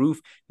through the roof.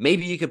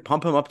 Maybe you could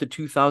pump him up to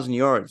 2,000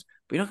 yards,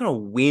 but you're not going to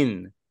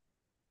win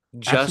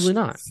Absolutely just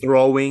not.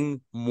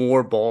 throwing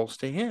more balls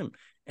to him.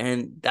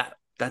 And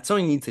that's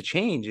something that needs to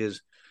change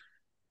is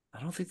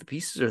I don't think the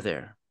pieces are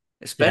there,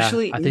 Yeah,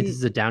 especially I think this in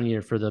is a down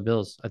year for the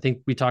Bills. I think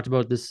we talked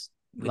about this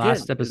we did.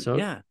 last episode.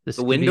 Yeah. This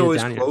The could be window a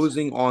is down year.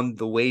 closing on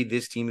the way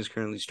this team is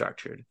currently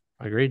structured.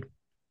 Agreed.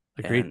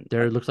 Agreed. And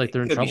There looks like it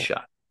they're in could be trouble.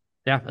 shot.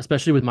 Yeah,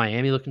 especially with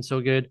Miami looking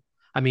so good.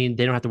 I mean,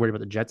 they don't have to worry about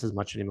the Jets as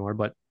much anymore,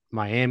 but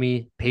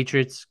Miami,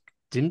 Patriots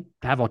didn't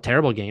have a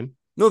terrible game.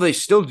 No, they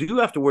still do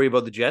have to worry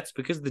about the Jets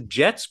because the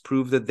Jets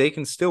prove that they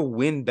can still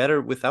win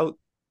better without.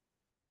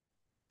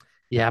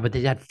 Yeah, but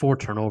they had four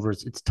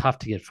turnovers. It's tough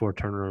to get four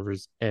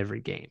turnovers every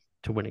game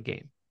to win a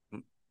game.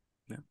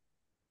 Yeah.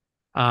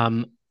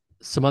 Um,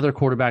 some other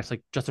quarterbacks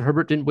like Justin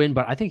Herbert didn't win,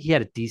 but I think he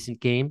had a decent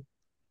game.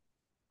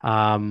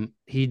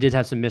 He did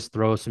have some missed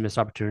throws, some missed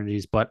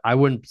opportunities, but I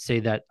wouldn't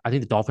say that. I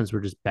think the Dolphins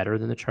were just better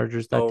than the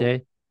Chargers that So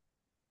day.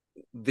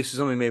 this is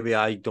something maybe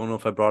I don't know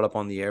if I brought up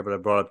on the air, but I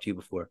brought up to you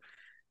before.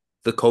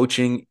 The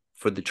coaching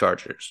for the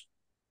Chargers.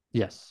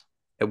 Yes,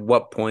 At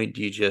what point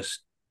do you just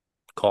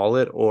call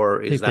it,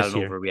 or I is think that an this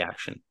year.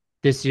 overreaction?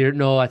 This year,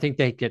 no, I think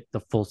they get the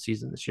full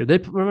season this year. They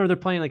remember they're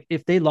playing like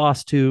if they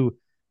lost to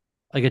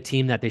like a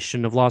team that they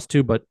shouldn't have lost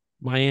to, but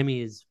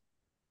Miami is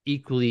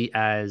equally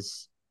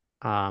as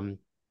um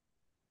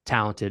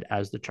talented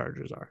as the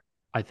Chargers are,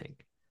 I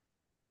think.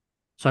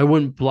 So I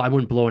wouldn't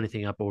blow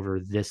anything up over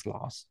this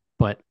loss,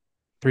 but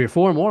three or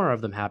four more of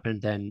them happen,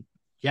 then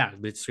yeah,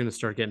 it's going to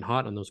start getting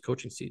hot on those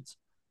coaching seats.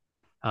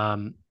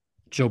 Um,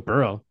 Joe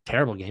Burrow,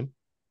 terrible game.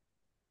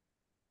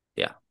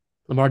 Yeah.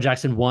 Lamar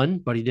Jackson won,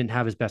 but he didn't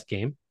have his best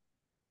game,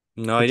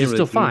 No, I which is didn't really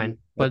still do fine. a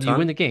But you win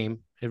ton. the game,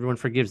 everyone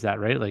forgives that,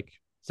 right? Like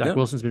Zach Yeah.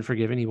 Wilson's been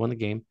forgiven; he won the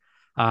game.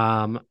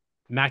 Um,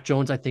 Mac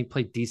Jones, I think,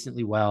 played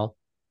decently well.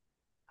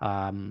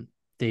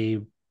 They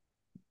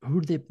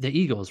who did they, the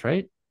Eagles,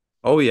 right?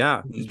 Oh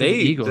yeah. Just beat the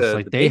Eagles. The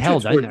Like they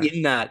held Patriots in were there.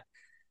 in that.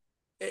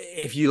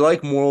 If you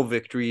like moral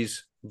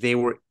victories, they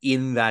were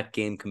in that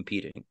game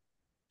competing.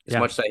 As Yeah,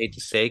 much as I hate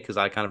to say, because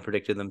I kind of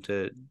predicted them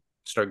to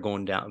start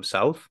going down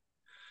south.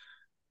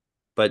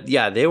 But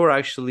yeah, they were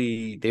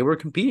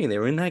competing. They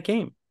were in that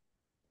game.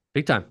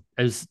 big time.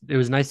 It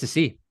was nice to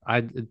see.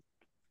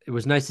 It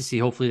was nice to see.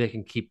 Hopefully they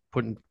can keep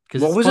putting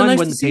because What it's was it fun nice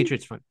when to the see?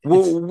 Patriots fun. It's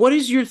Well, what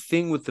is your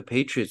thing with the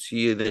Patriots?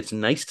 That's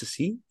nice to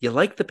see. You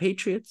like the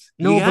Patriots?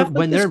 no, You but have like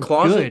when this they're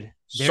closet good,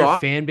 their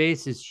soft fan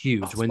base is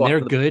huge. When spot they're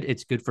for the. good,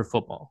 it's good for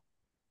football.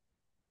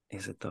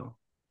 Is it though?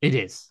 It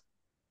is.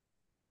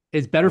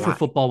 It's better for Why?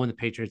 football when the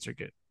Patriots are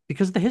good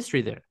because of the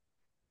history there.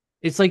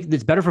 It's like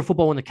it's better for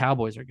football when the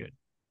Cowboys are good.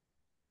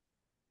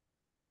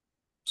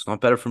 It's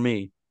not better for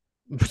me.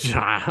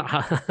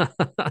 I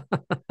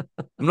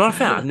I'm not a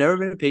fan. I've never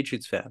been a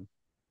Patriots fan.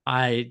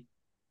 I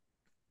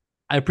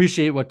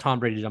appreciate what Tom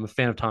Brady did. I'm a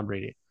fan of Tom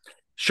Brady.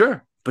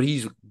 Sure, but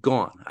he's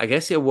gone. I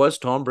guess it was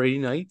Tom Brady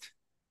night.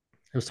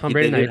 It was Tom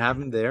Brady They did night. have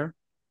him there.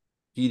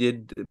 He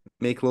did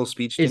make a little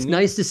speech, It's didn't he?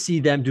 nice to see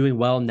them doing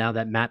well now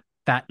that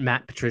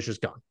Matt Patricia's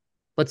gone.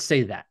 Let's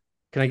say that.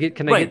 Can I get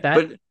Right, that?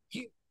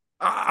 but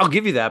I'll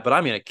give you that. But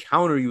I'm going to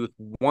counter you with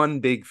one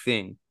big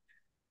thing.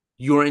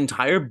 Your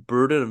entire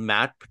burden of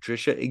Matt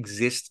Patricia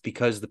exists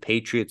because the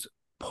Patriots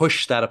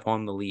pushed that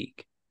upon the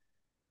league.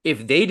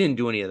 If they didn't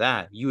do any of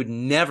that, you would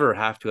never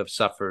have to have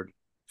suffered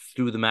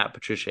through the Matt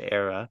Patricia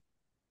era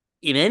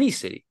in any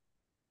city.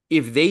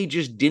 If they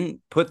just didn't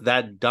put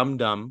that dum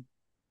dum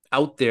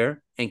out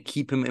there and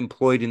keep him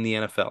employed in the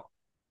NFL.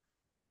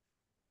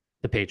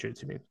 The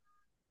Patriots, you mean?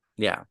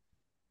 Yeah.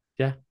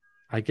 Yeah,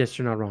 I guess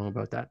you're not wrong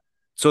about that.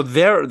 So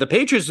the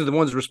Patriots are the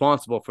ones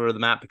responsible for the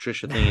Matt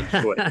Patricia thing in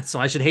Detroit. So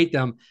I should hate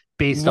them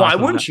based Why off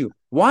of wouldn't that. you?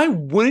 Why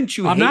wouldn't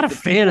you I'm not hate a the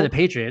fan of the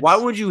people? Why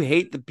Patriots. would you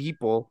hate the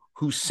people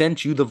who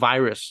sent you the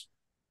virus,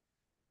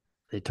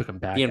 They took him the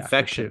back after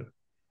infection? too.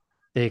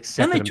 They And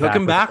accepted they him took back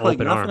him with back like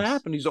open nothing arms.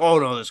 happened. He's, oh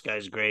no, this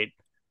guy's great.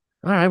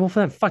 All right, well,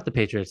 fuck the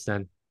Patriots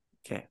then.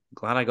 Okay,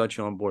 glad I got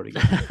you on board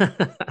again.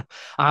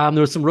 There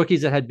were some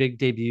rookies that had big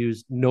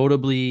debuts,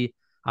 notably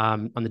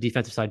on the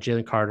defensive side,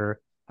 Jalen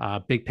Carter,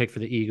 big pick for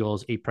the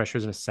Eagles, 8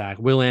 pressures and a sack.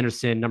 Will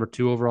Anderson, number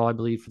 2 overall, I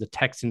believe, for the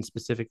Texans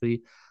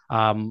specifically.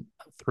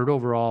 Third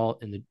overall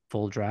in the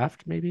full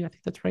draft, maybe. I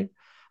think that's right.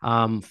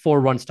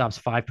 4 run stops,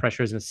 5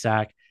 pressures and a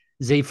sack.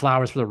 Zay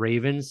Flowers for the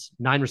Ravens,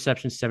 9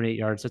 receptions, 78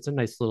 yards. That's a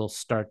nice little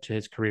start to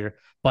his career.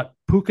 But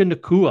Puka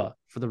Nakua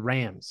for the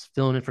Rams,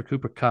 filling in for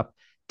Cooper Kupp,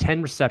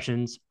 10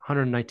 receptions,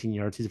 119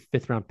 yards. He's a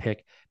fifth round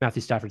pick.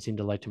 Matthew Stafford seemed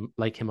to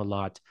like him a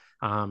lot.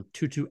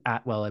 Tutu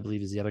Atwell, I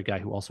believe, is the other guy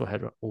who also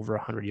had over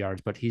 100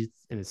 yards, but he's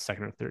in his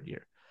second or third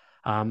year.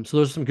 So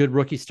those are some good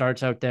rookie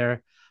starts out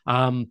there.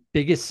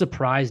 Biggest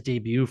surprise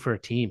debut for a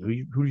team. Who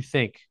do you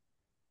think?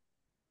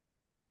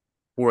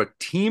 For a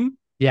team,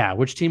 Yeah,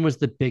 which team was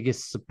the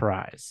biggest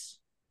surprise?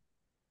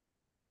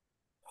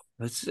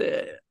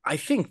 I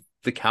think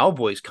the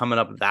Cowboys coming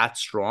up that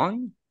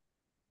strong.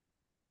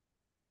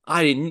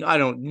 I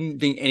don't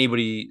think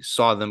anybody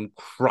saw them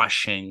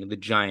crushing the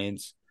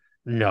Giants.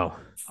 No,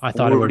 I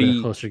thought it would have been a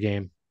 40. closer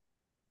game,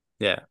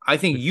 Yeah. I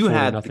think like you 40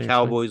 had the nothing or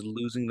something. Cowboys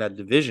losing that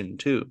division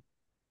too,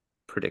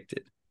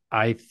 predicted.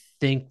 I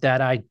think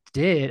that I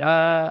did.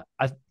 I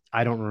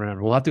don't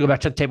remember. We'll have to go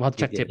back check the tape. We'll have to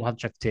You check the tape. did. We'll have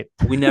to check the tape.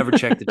 We never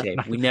check the I'm tape.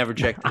 not, We never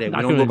check the I'm tape.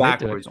 We not don't going to go admit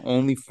to it. backwards,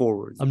 only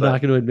forwards. I'm not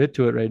But going to admit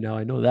to it right now.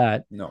 I know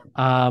that. no.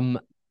 Um,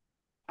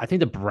 I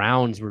think the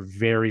Browns were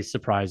very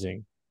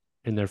surprising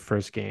in their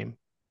first game,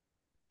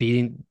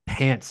 beating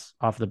pants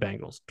off the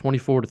Bengals,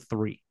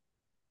 24-3.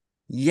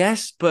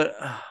 Yes, but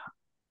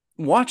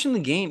watching the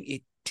game,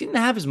 it didn't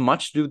have as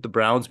much to do with the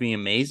Browns being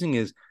amazing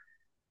as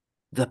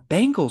the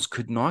Bengals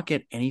could not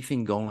get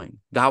anything going.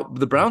 Now,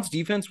 the Browns No.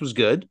 defense was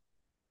good.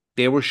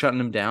 They were shutting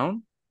them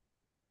down.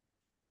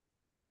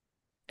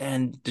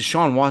 And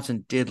Deshaun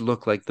Watson did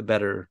look like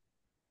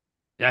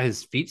Yeah,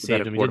 his feet the saved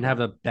better him. He didn't have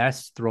quarterback. the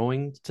best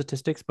throwing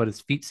statistics, but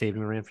his feet saved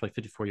him. He ran for like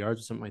 54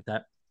 yards or something like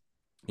that.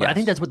 But I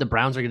think Yes. that's what the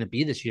Browns are going to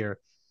be this year.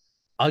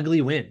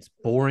 Ugly wins,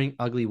 boring,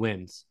 ugly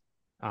wins.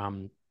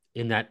 Um,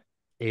 in that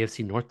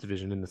AFC North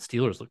division, and the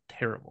Steelers look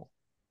terrible,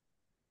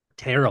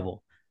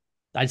 terrible.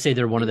 I'd say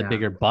they're one of the Yeah.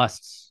 bigger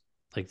busts.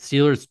 Like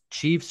Steelers,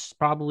 Chiefs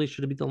probably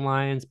should have beat the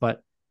Lions,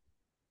 but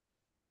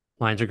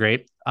Lions are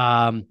great.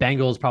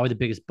 Bengals probably the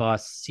biggest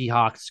bust.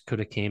 Seahawks could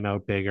have came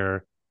out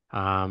bigger.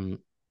 Um,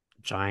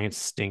 Giants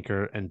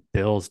stinker, and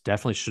Bills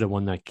definitely should have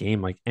won that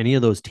game. Like any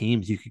of those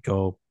teams, you could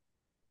go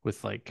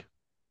with like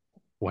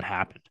what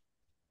happened.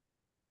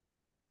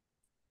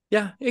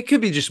 Yeah. It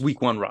could be just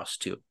week one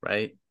rust too,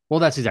 right? Well,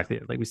 that's exactly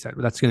it. Like we said,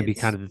 that's going to be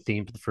kind It's of the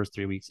theme for the first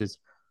 3 weeks is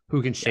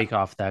who can yeah. shake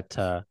off that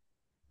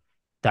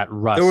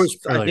There was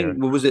rust I think earlier.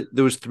 what was it?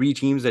 There was three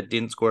teams that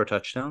didn't score a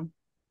touchdown.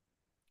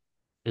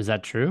 Is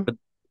that true? But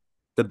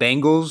the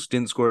Bengals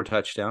didn't score a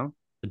touchdown.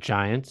 The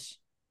Giants,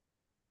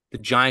 The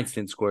Giants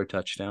didn't score a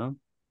touchdown.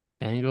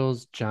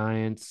 Bengals,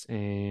 Giants,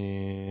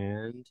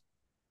 and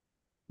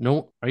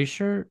no, are you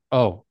sure?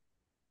 Oh,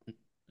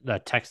 the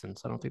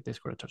Texans. I don't think they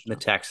scored a The touchdown.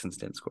 Texans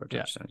didn't score a Yeah,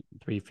 touchdown.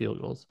 3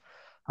 field goals.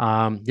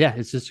 Yeah,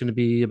 it's just going to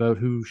be about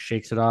who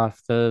shakes it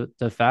off the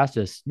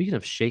fastest. Speaking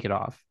of shake it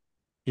off,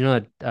 you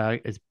know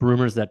that it's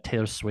rumors that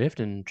Taylor Swift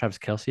and Travis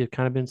Kelce have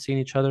kind of been seeing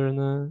each other in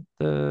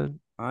the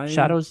I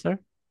shadows there.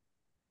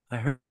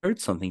 I heard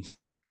something.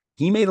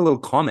 He made a little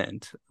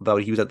comment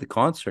about he was at the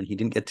concert and he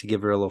didn't get to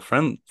give her a little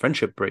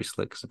friendship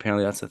bracelet because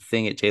apparently that's a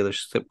thing at Taylor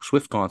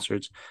Swift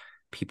concerts.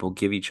 People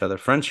give each other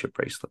friendship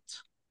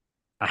bracelets.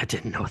 I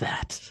didn't know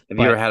that, Have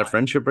you ever but had a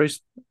friendship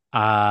bracelet?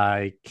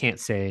 I can't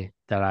say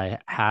that I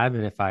have,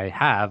 and if I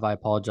have, I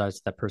apologize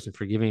to that person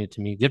for giving it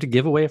to me. You have to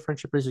give away a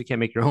friendship bracelet. You can't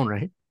make your own,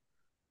 right?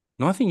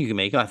 No, I think you can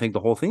make it. I think the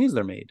whole thing is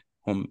they're made.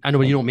 I know,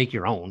 but you don't make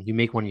your own. You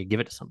make one, you give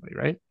it to somebody,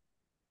 right?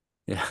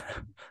 Yeah.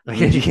 I Like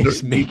mean, you can't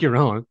just make your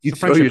own. do It's you a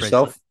throw friendship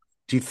bracelet. yourself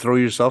do you throw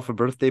yourself a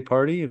birthday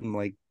party and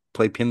like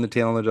play pin the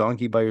tail on the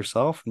donkey by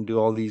yourself and do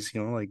all these,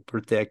 like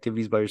birthday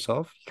activities by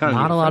yourself? You kind of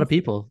need Not a a lot friend of for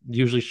that. people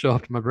usually show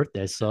up to my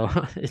birthday, so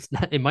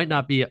it might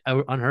not be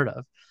unheard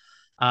of.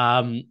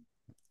 Um,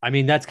 I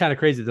mean that's kind of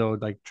crazy though.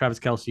 Like Travis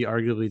Kelce,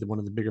 arguably one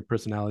of the bigger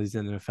personalities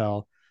in the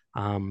NFL,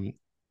 um,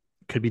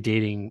 could be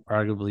dating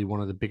arguably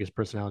one of the biggest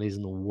personalities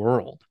in the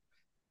world.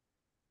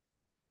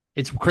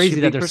 It's Is she a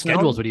crazy that big their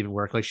schedules personality? would even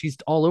work. Like she's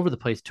all over the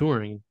place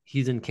touring.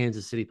 He's in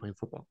Kansas City playing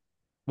football.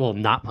 Well,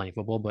 not playing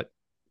football, but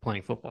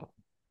playing football.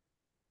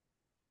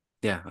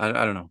 Yeah, I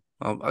don't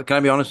know. Can I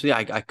be honest with you?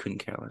 I couldn't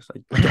care less.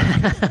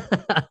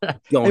 I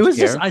It don't was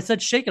just care. I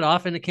said shake it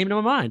off and it came to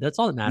my mind. That's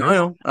all that No, I matters.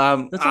 know.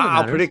 That's all that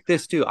I'll matters. predict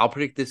this too. I'll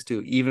predict this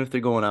too. Even if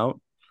they're going out,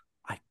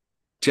 I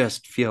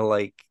just feel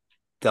like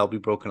they'll be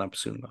broken up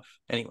soon enough.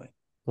 Anyway,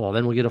 Well,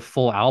 then we'll get a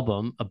full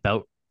album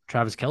about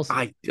Travis Kelsey.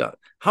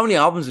 how many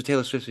albums of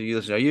Taylor Swift have you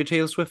listened to? Are you a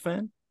Taylor Swift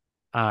fan?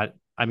 Uh,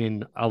 I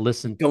mean, I'll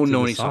listen Don't to know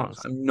the any songs.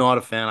 songs. I'm not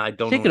a fan. I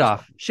don't know Shake it any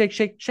off.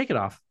 songs. Shake it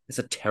off. It's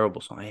a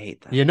terrible song. I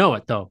hate that. You know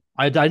it though.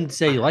 I didn't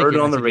say I you like heard it.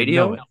 it I on the said you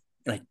know radio it.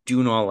 and I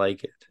do not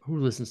like it. Who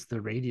listens to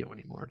the radio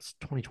anymore? It's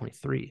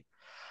 2023.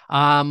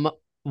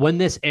 When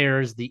this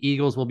airs, the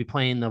Eagles will be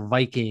playing the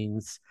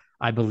Vikings.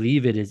 I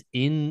believe it is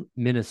in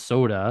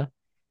Minnesota.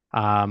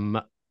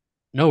 Um,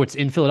 no, it's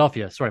in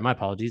Philadelphia. Sorry, my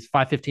apologies.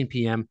 5:15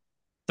 p.m.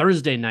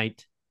 Thursday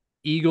night.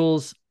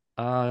 Eagles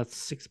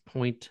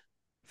 6-point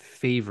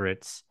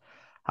favorites.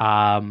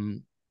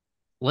 Um,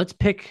 let's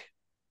pick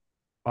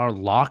our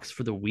locks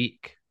for the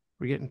week.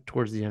 We're getting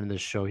towards the end of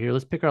this show here.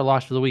 Let's pick our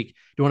locks for the week. Do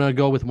you want to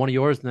go with one of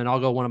yours and then I'll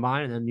go one of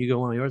mine and then you go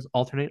one of yours?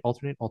 Alternate.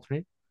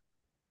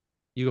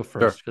 You go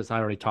Sure. first because I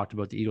already talked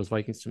about the Eagles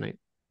Vikings tonight.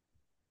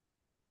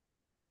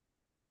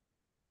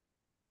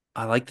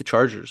 I like the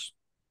Chargers.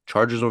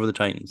 Chargers over the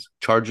Titans.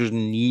 Chargers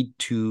need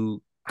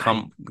to I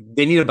come.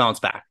 They need a bounce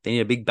back. They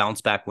need a big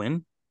bounce back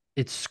win.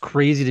 It's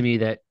crazy to me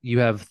that you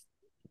have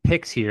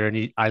picks here,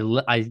 and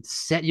I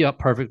set you up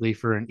perfectly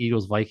for an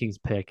Eagles Vikings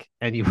pick,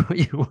 and you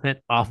you went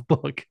off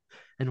book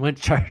and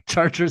went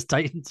Chargers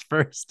Titans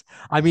first.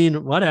 I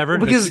mean, whatever.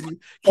 Well, because Keep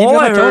me on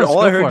my toes. Go for it. all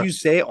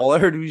I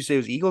heard you say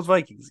was Eagles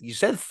Vikings. You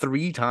said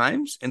three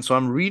times, and so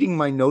I'm reading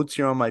my notes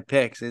here on my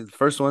picks. The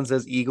first one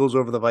says Eagles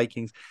over the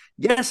Vikings.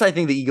 Yes, I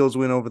think the Eagles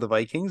win over the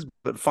Vikings,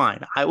 but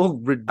fine. I will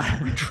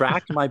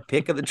retract my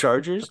pick of the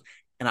Chargers,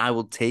 and I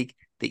will take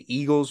the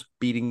Eagles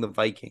beating the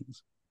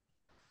Vikings.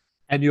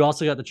 And you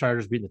also got the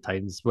Chargers beating the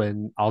Titans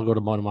when I'll go to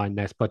one of mine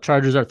next. But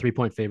Chargers are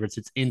 3-point favorites.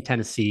 It's in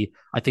Tennessee.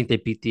 I think they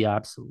beat the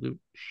absolute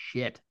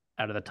shit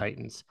out of the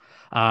Titans.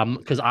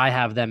 Because I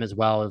have them as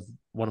well as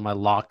one of my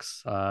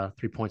locks, 3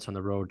 points on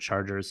the road,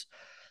 Chargers.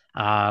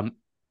 Um,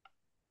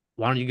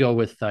 why don't you go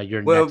with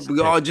your Well, next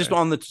pick just there?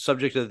 on the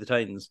subject of the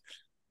Titans,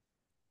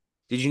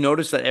 did you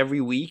notice that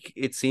every week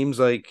it seems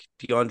like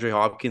DeAndre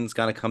Hopkins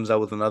kind of comes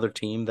out with another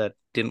team that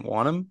didn't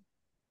want him?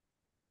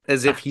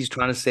 As if he's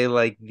trying to say,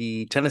 like,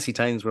 the Tennessee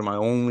Titans were my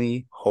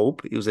only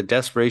hope. It was a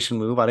desperation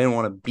move. I didn't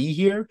want to be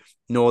here.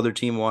 No other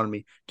team wanted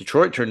me.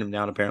 Detroit turned him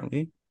down,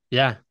 apparently.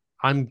 Yeah,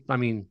 I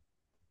mean,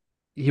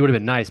 he would have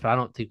been nice, but I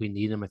don't think we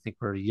need him. I think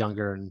we're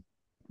younger and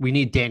we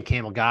need Dan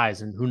Campbell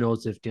guys. And who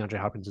knows if DeAndre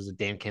Hopkins is a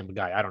Dan Campbell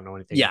guy? I don't know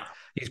anything. Yeah,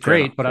 He's fair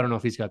enough. great, but I Fair don't know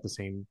enough. if he's got the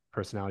same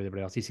personality as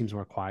everybody else. He seems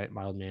more quiet,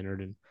 mild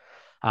mannered, and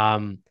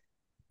um,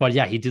 but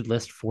yeah, he did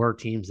list 4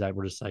 teams that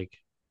were just like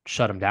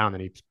shut him down that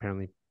he's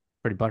apparently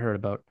pretty butthurt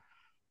about.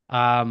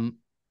 Um,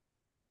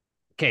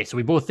 okay, so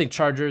we both think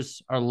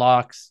Chargers are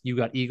locks. You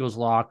got Eagles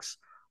locks.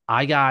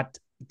 I got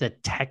the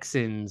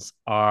Texans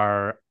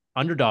are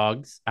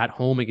underdogs at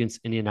home against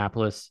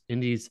Indianapolis.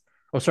 Indies.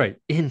 Oh, sorry,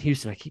 in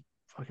Houston. I keep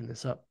fucking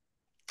this up.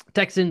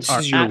 Texans This are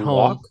is your at home.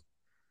 lock.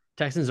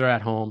 Texans are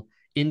at home.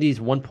 Indies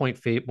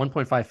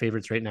 1.5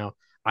 favorites right now.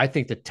 I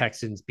think the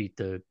Texans beat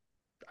the.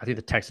 I think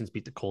the Texans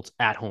beat the Colts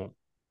at home.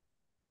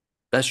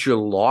 That's your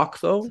lock,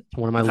 though. It's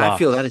one of my Like, I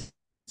feel that locks.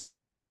 is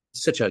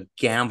such a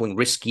gambling,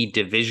 risky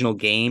divisional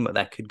game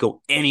that could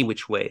go any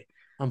which way.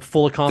 I'm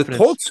full of The confidence.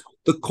 Colts,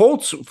 the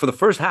Colts for the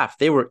first half,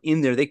 they were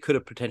in there. They could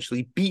have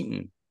potentially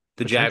beaten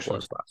the Potentially,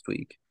 Jaguars last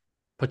week.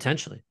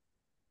 potentially,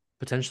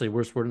 potentially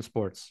worst word in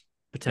sports.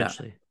 Yeah.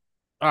 Potentially.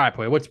 All right,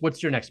 boy.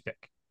 What's your next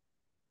pick?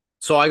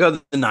 So I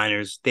got the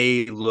Niners.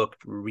 They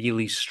looked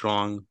really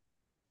strong.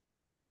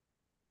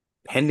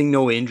 Pending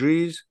no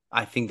injuries,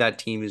 I think that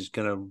team is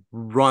going to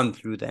run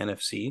through the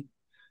NFC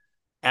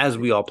as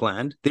we all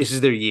planned. This is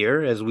their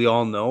year, as we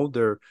all know.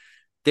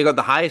 They got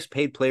the highest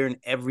paid player in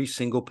every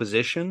single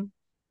position.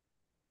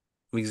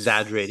 I'm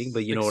exaggerating,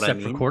 but you know what I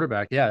Except for mean.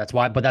 quarterback. Yeah, that's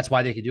why. But that's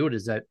why they could do it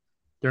is that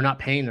they're not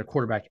paying their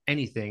quarterback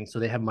anything, so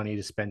they have money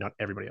to spend on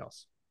everybody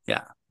else.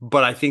 Yeah,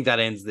 but I think that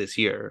ends this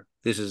year.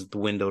 This is the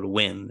window to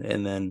win,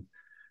 and then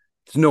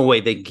there's no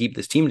way they can keep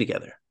this team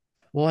together.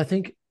 Well, I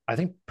think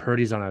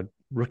Purdy's on a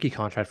rookie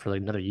contract for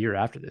like another year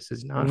after this,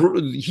 is he not?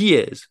 He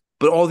is,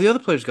 but all the other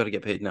players got to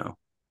get paid now.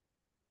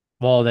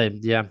 Well, they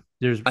yeah.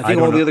 There's I I think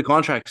don't all the know. other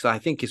contracts. I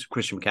think is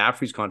Christian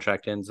McCaffrey's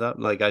contract ends up.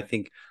 Like I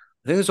think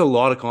there's a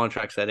lot of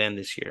contracts that end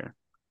this year.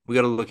 We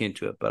got to look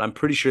into it, but I'm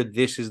pretty sure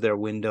this is their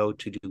window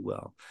to do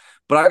well.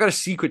 But I got a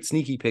secret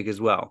sneaky pick as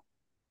well.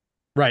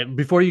 Right.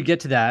 Before you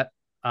get to that,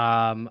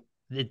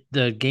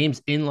 the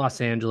game's in Los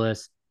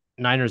Angeles.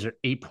 Niners are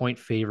 8-point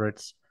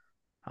favorites.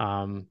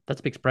 That's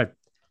a big spread.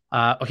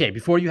 Okay,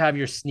 before you have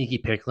your sneaky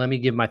pick, let me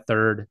give my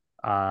third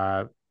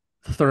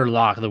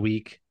lock of the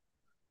week.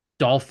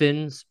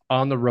 Dolphins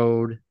on the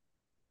road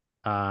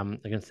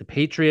against the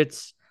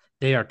Patriots.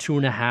 They are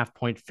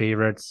 2.5-point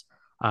favorites.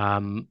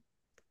 Um,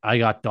 I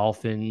got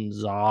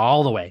Dolphins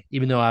all the way,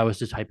 even though I was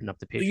just hyping up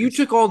the So you Patriots.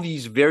 took all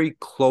these very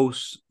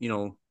close.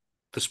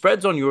 The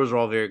spreads on yours are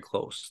all very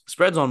close. The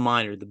spreads on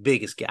mine are the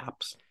biggest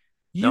gaps.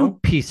 You No,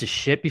 piece of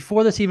shit.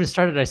 Before this even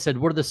started, I said,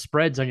 "What are the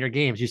spreads on your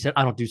games?" You said,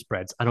 "I don't do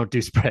spreads. I don't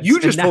do spreads." you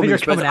And just now told me you're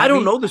the spreads. coming I at don't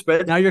me. know the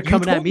spreads. Now you're You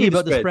coming at told me me the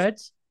about the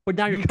spreads. spreads. But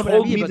now you're You coming at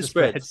told me me about the the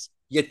spreads. spreads.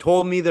 You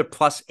told me they're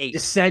plus You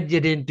eight. said you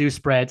didn't do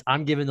spreads.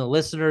 I'm giving the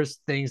listeners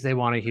things they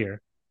want to hear.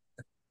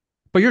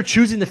 But you're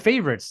choosing the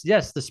favorites.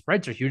 Yes, the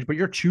spreads are huge, but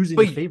you're choosing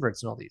the But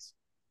favorites and all these.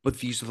 but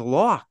these are the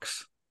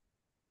locks.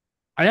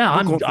 Yeah, We're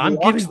I'm going for the I'm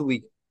locks of giving. the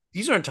week.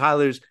 These aren't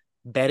Tyler's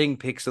betting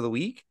picks of the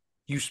week.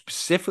 You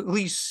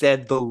specifically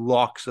said the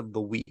locks of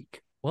the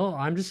week. Well,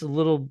 I'm just a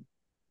little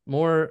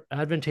more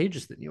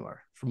advantageous than you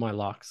are for my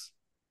locks.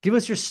 Give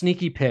us your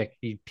sneaky pick,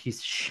 you piece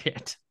of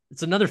shit.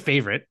 It's another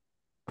favorite.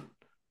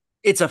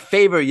 It's a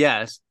favor,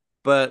 yes,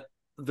 but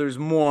there's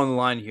more on the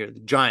line here. The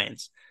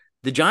Giants.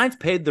 The Giants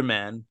paid their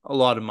man a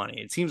lot of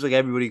money. It seems like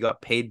everybody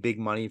got paid big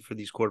money for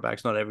these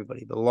quarterbacks. Not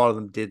everybody, but a lot of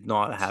them did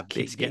not have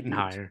Keeps big getting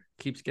debuts. higher.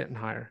 Keeps getting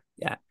higher.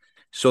 Yeah.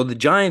 So the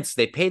Giants,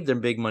 they paid their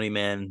big money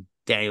man,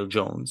 Daniel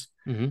Jones,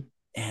 Mm-hmm.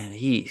 and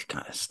he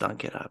kind of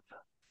stunk it up.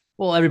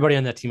 Well, everybody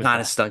on that team was Kind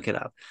of bad. stunk it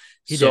up.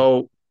 He did.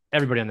 So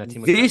Everybody on that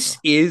team was bad, this though.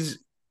 is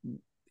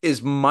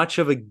as much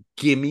of a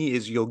gimme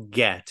as you'll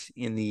get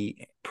in the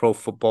Pro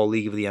Football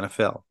League of the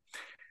NFL.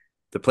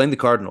 They're playing the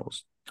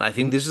Cardinals. I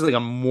think this is like a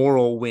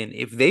moral win.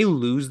 If they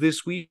lose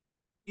this week,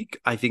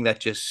 I think that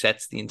just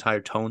sets the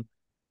entire tone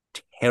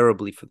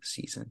terribly for the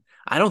season.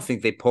 I don't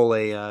think they pull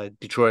a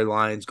Detroit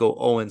Lions, go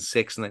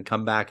 0-6, and then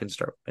come back and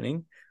start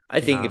winning.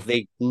 I think No. if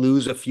they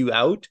lose a few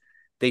out,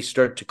 they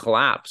start to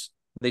collapse.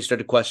 They start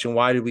to question,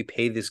 why did we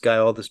pay this guy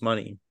all this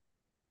money?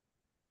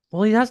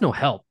 Well, he has no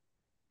help.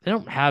 They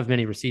don't have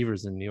many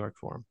receivers in New York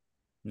for him.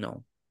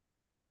 No.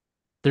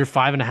 They're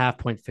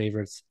 5.5-point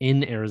favorites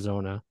in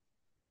Arizona.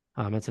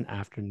 It's an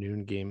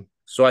afternoon game.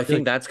 So I I feel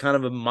think like that's kind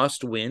of a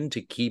must win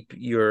to keep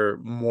your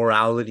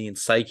morality and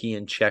psyche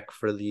in check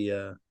for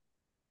the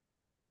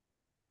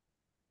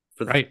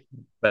right,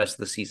 rest of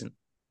the season.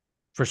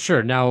 for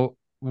sure. Now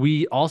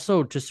we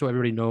also, just so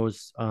everybody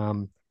knows,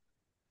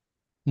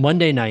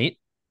 Monday night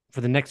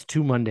for the next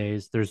 2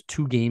 Mondays, there's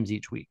 2 games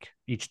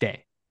each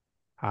day.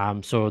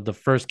 So the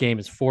first game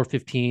is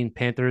 4:15,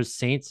 Panthers,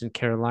 Saints in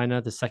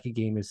Carolina. The second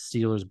game is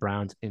Steelers,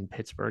 Browns in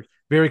Pittsburgh.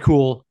 Very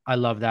cool. I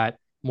love that.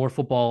 More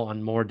football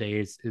on more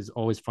days is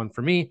always fun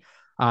for me.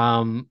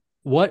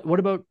 What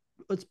about,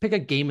 let's pick a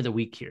game of the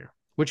week here.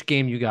 Which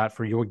game you got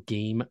for your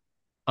game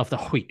of the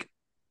week?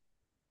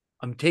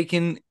 I'm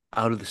taking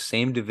out of the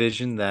same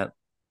division that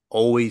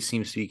always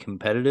seems to be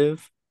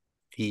competitive,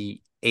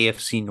 the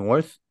AFC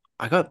North.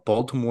 I got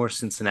Baltimore,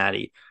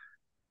 Cincinnati.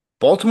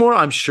 Baltimore,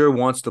 I'm sure,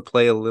 wants to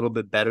play a little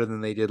bit better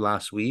than they did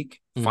last week,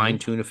 Mm-hmm. fine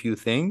tune a few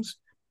things.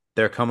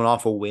 They're coming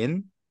off a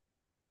win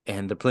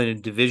and they're playing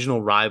a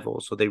divisional rival.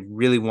 So they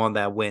really want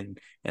that win.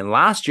 And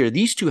last year,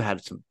 these two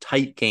had some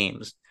tight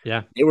games.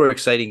 Yeah. They were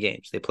exciting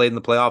games. They played in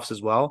the playoffs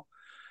as well.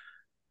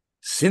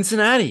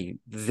 Cincinnati,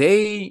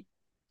 they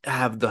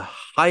have the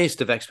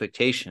highest of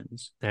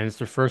expectations, And it's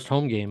their first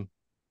home game,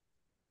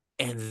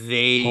 and home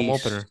they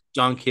opener.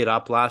 stunk it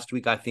up last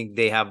week. I think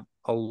they have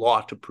a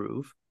lot to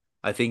prove.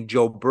 I think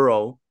Joe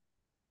Burrow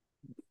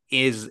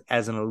is,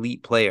 as an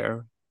elite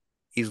player,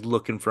 is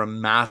looking for a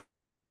massive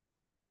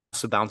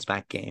bounce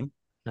back game.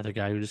 Another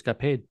guy who just got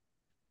paid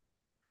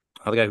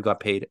Another guy who got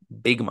paid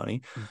big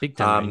money. big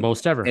time money,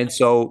 most ever.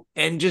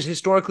 And just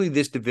historically,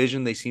 this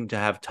division, they seem to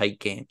have tight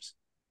games.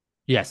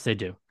 Yes, they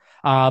do.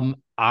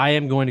 I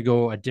am going to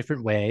go a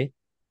different way.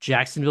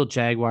 Jacksonville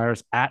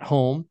Jaguars at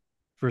home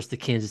versus the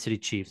Kansas City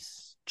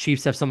Chiefs.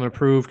 Chiefs have something to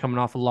prove coming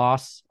off a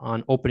loss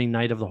on opening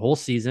night of the whole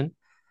season.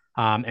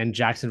 And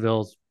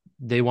Jacksonville's,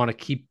 they want to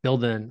keep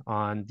building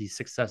on the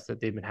success that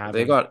they've been They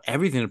having. got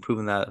everything to prove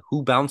in that.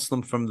 Who bounced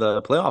them from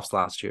the playoffs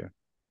last year?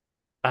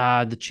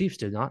 The Chiefs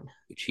did not.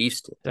 The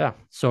Chiefs did. Yeah.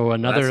 So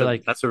another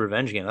That's a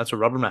revenge game. That's a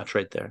rubber match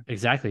right there.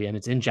 exactly, and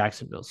it's in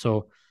Jacksonville.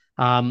 So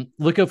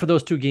look out for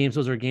those 2 games.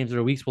 Those are games that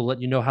are weeks. We'll let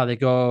you know how they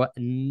go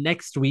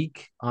next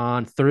week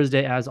on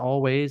Thursday, as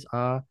always.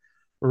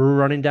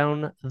 Running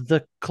down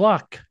the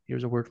clock.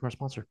 Here's a word from our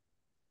sponsor.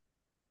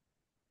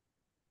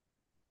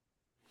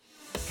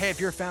 Hey, if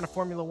you're a fan of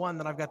Formula One,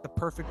 then I've got the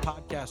perfect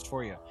podcast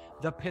for you.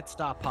 The Pit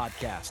Stop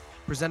Podcast,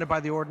 presented by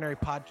the Ordinary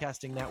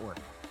Podcasting Network.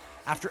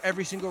 After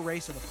every single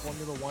race of the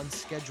Formula One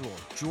schedule,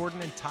 Jordan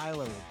and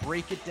Tyler will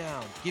break it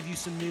down, give you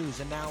some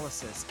news,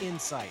 analysis,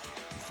 insight,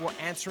 before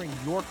answering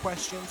your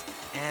questions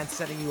and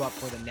setting you up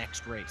for the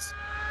next race.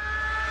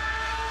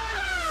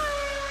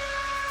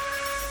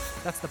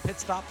 That's the Pit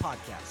Stop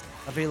Podcast,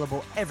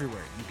 available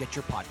everywhere you get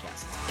your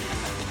podcasts.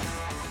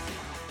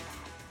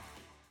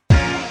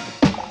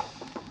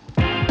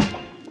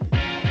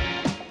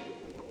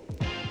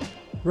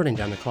 Running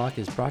Down the Clock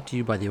is brought to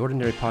you by the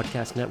Ordinary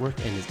Podcast Network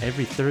and is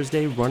every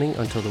Thursday running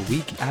until the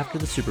week after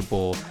the Super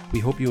Bowl. We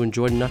hope you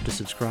enjoyed enough to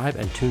subscribe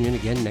and tune in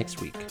again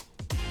next week.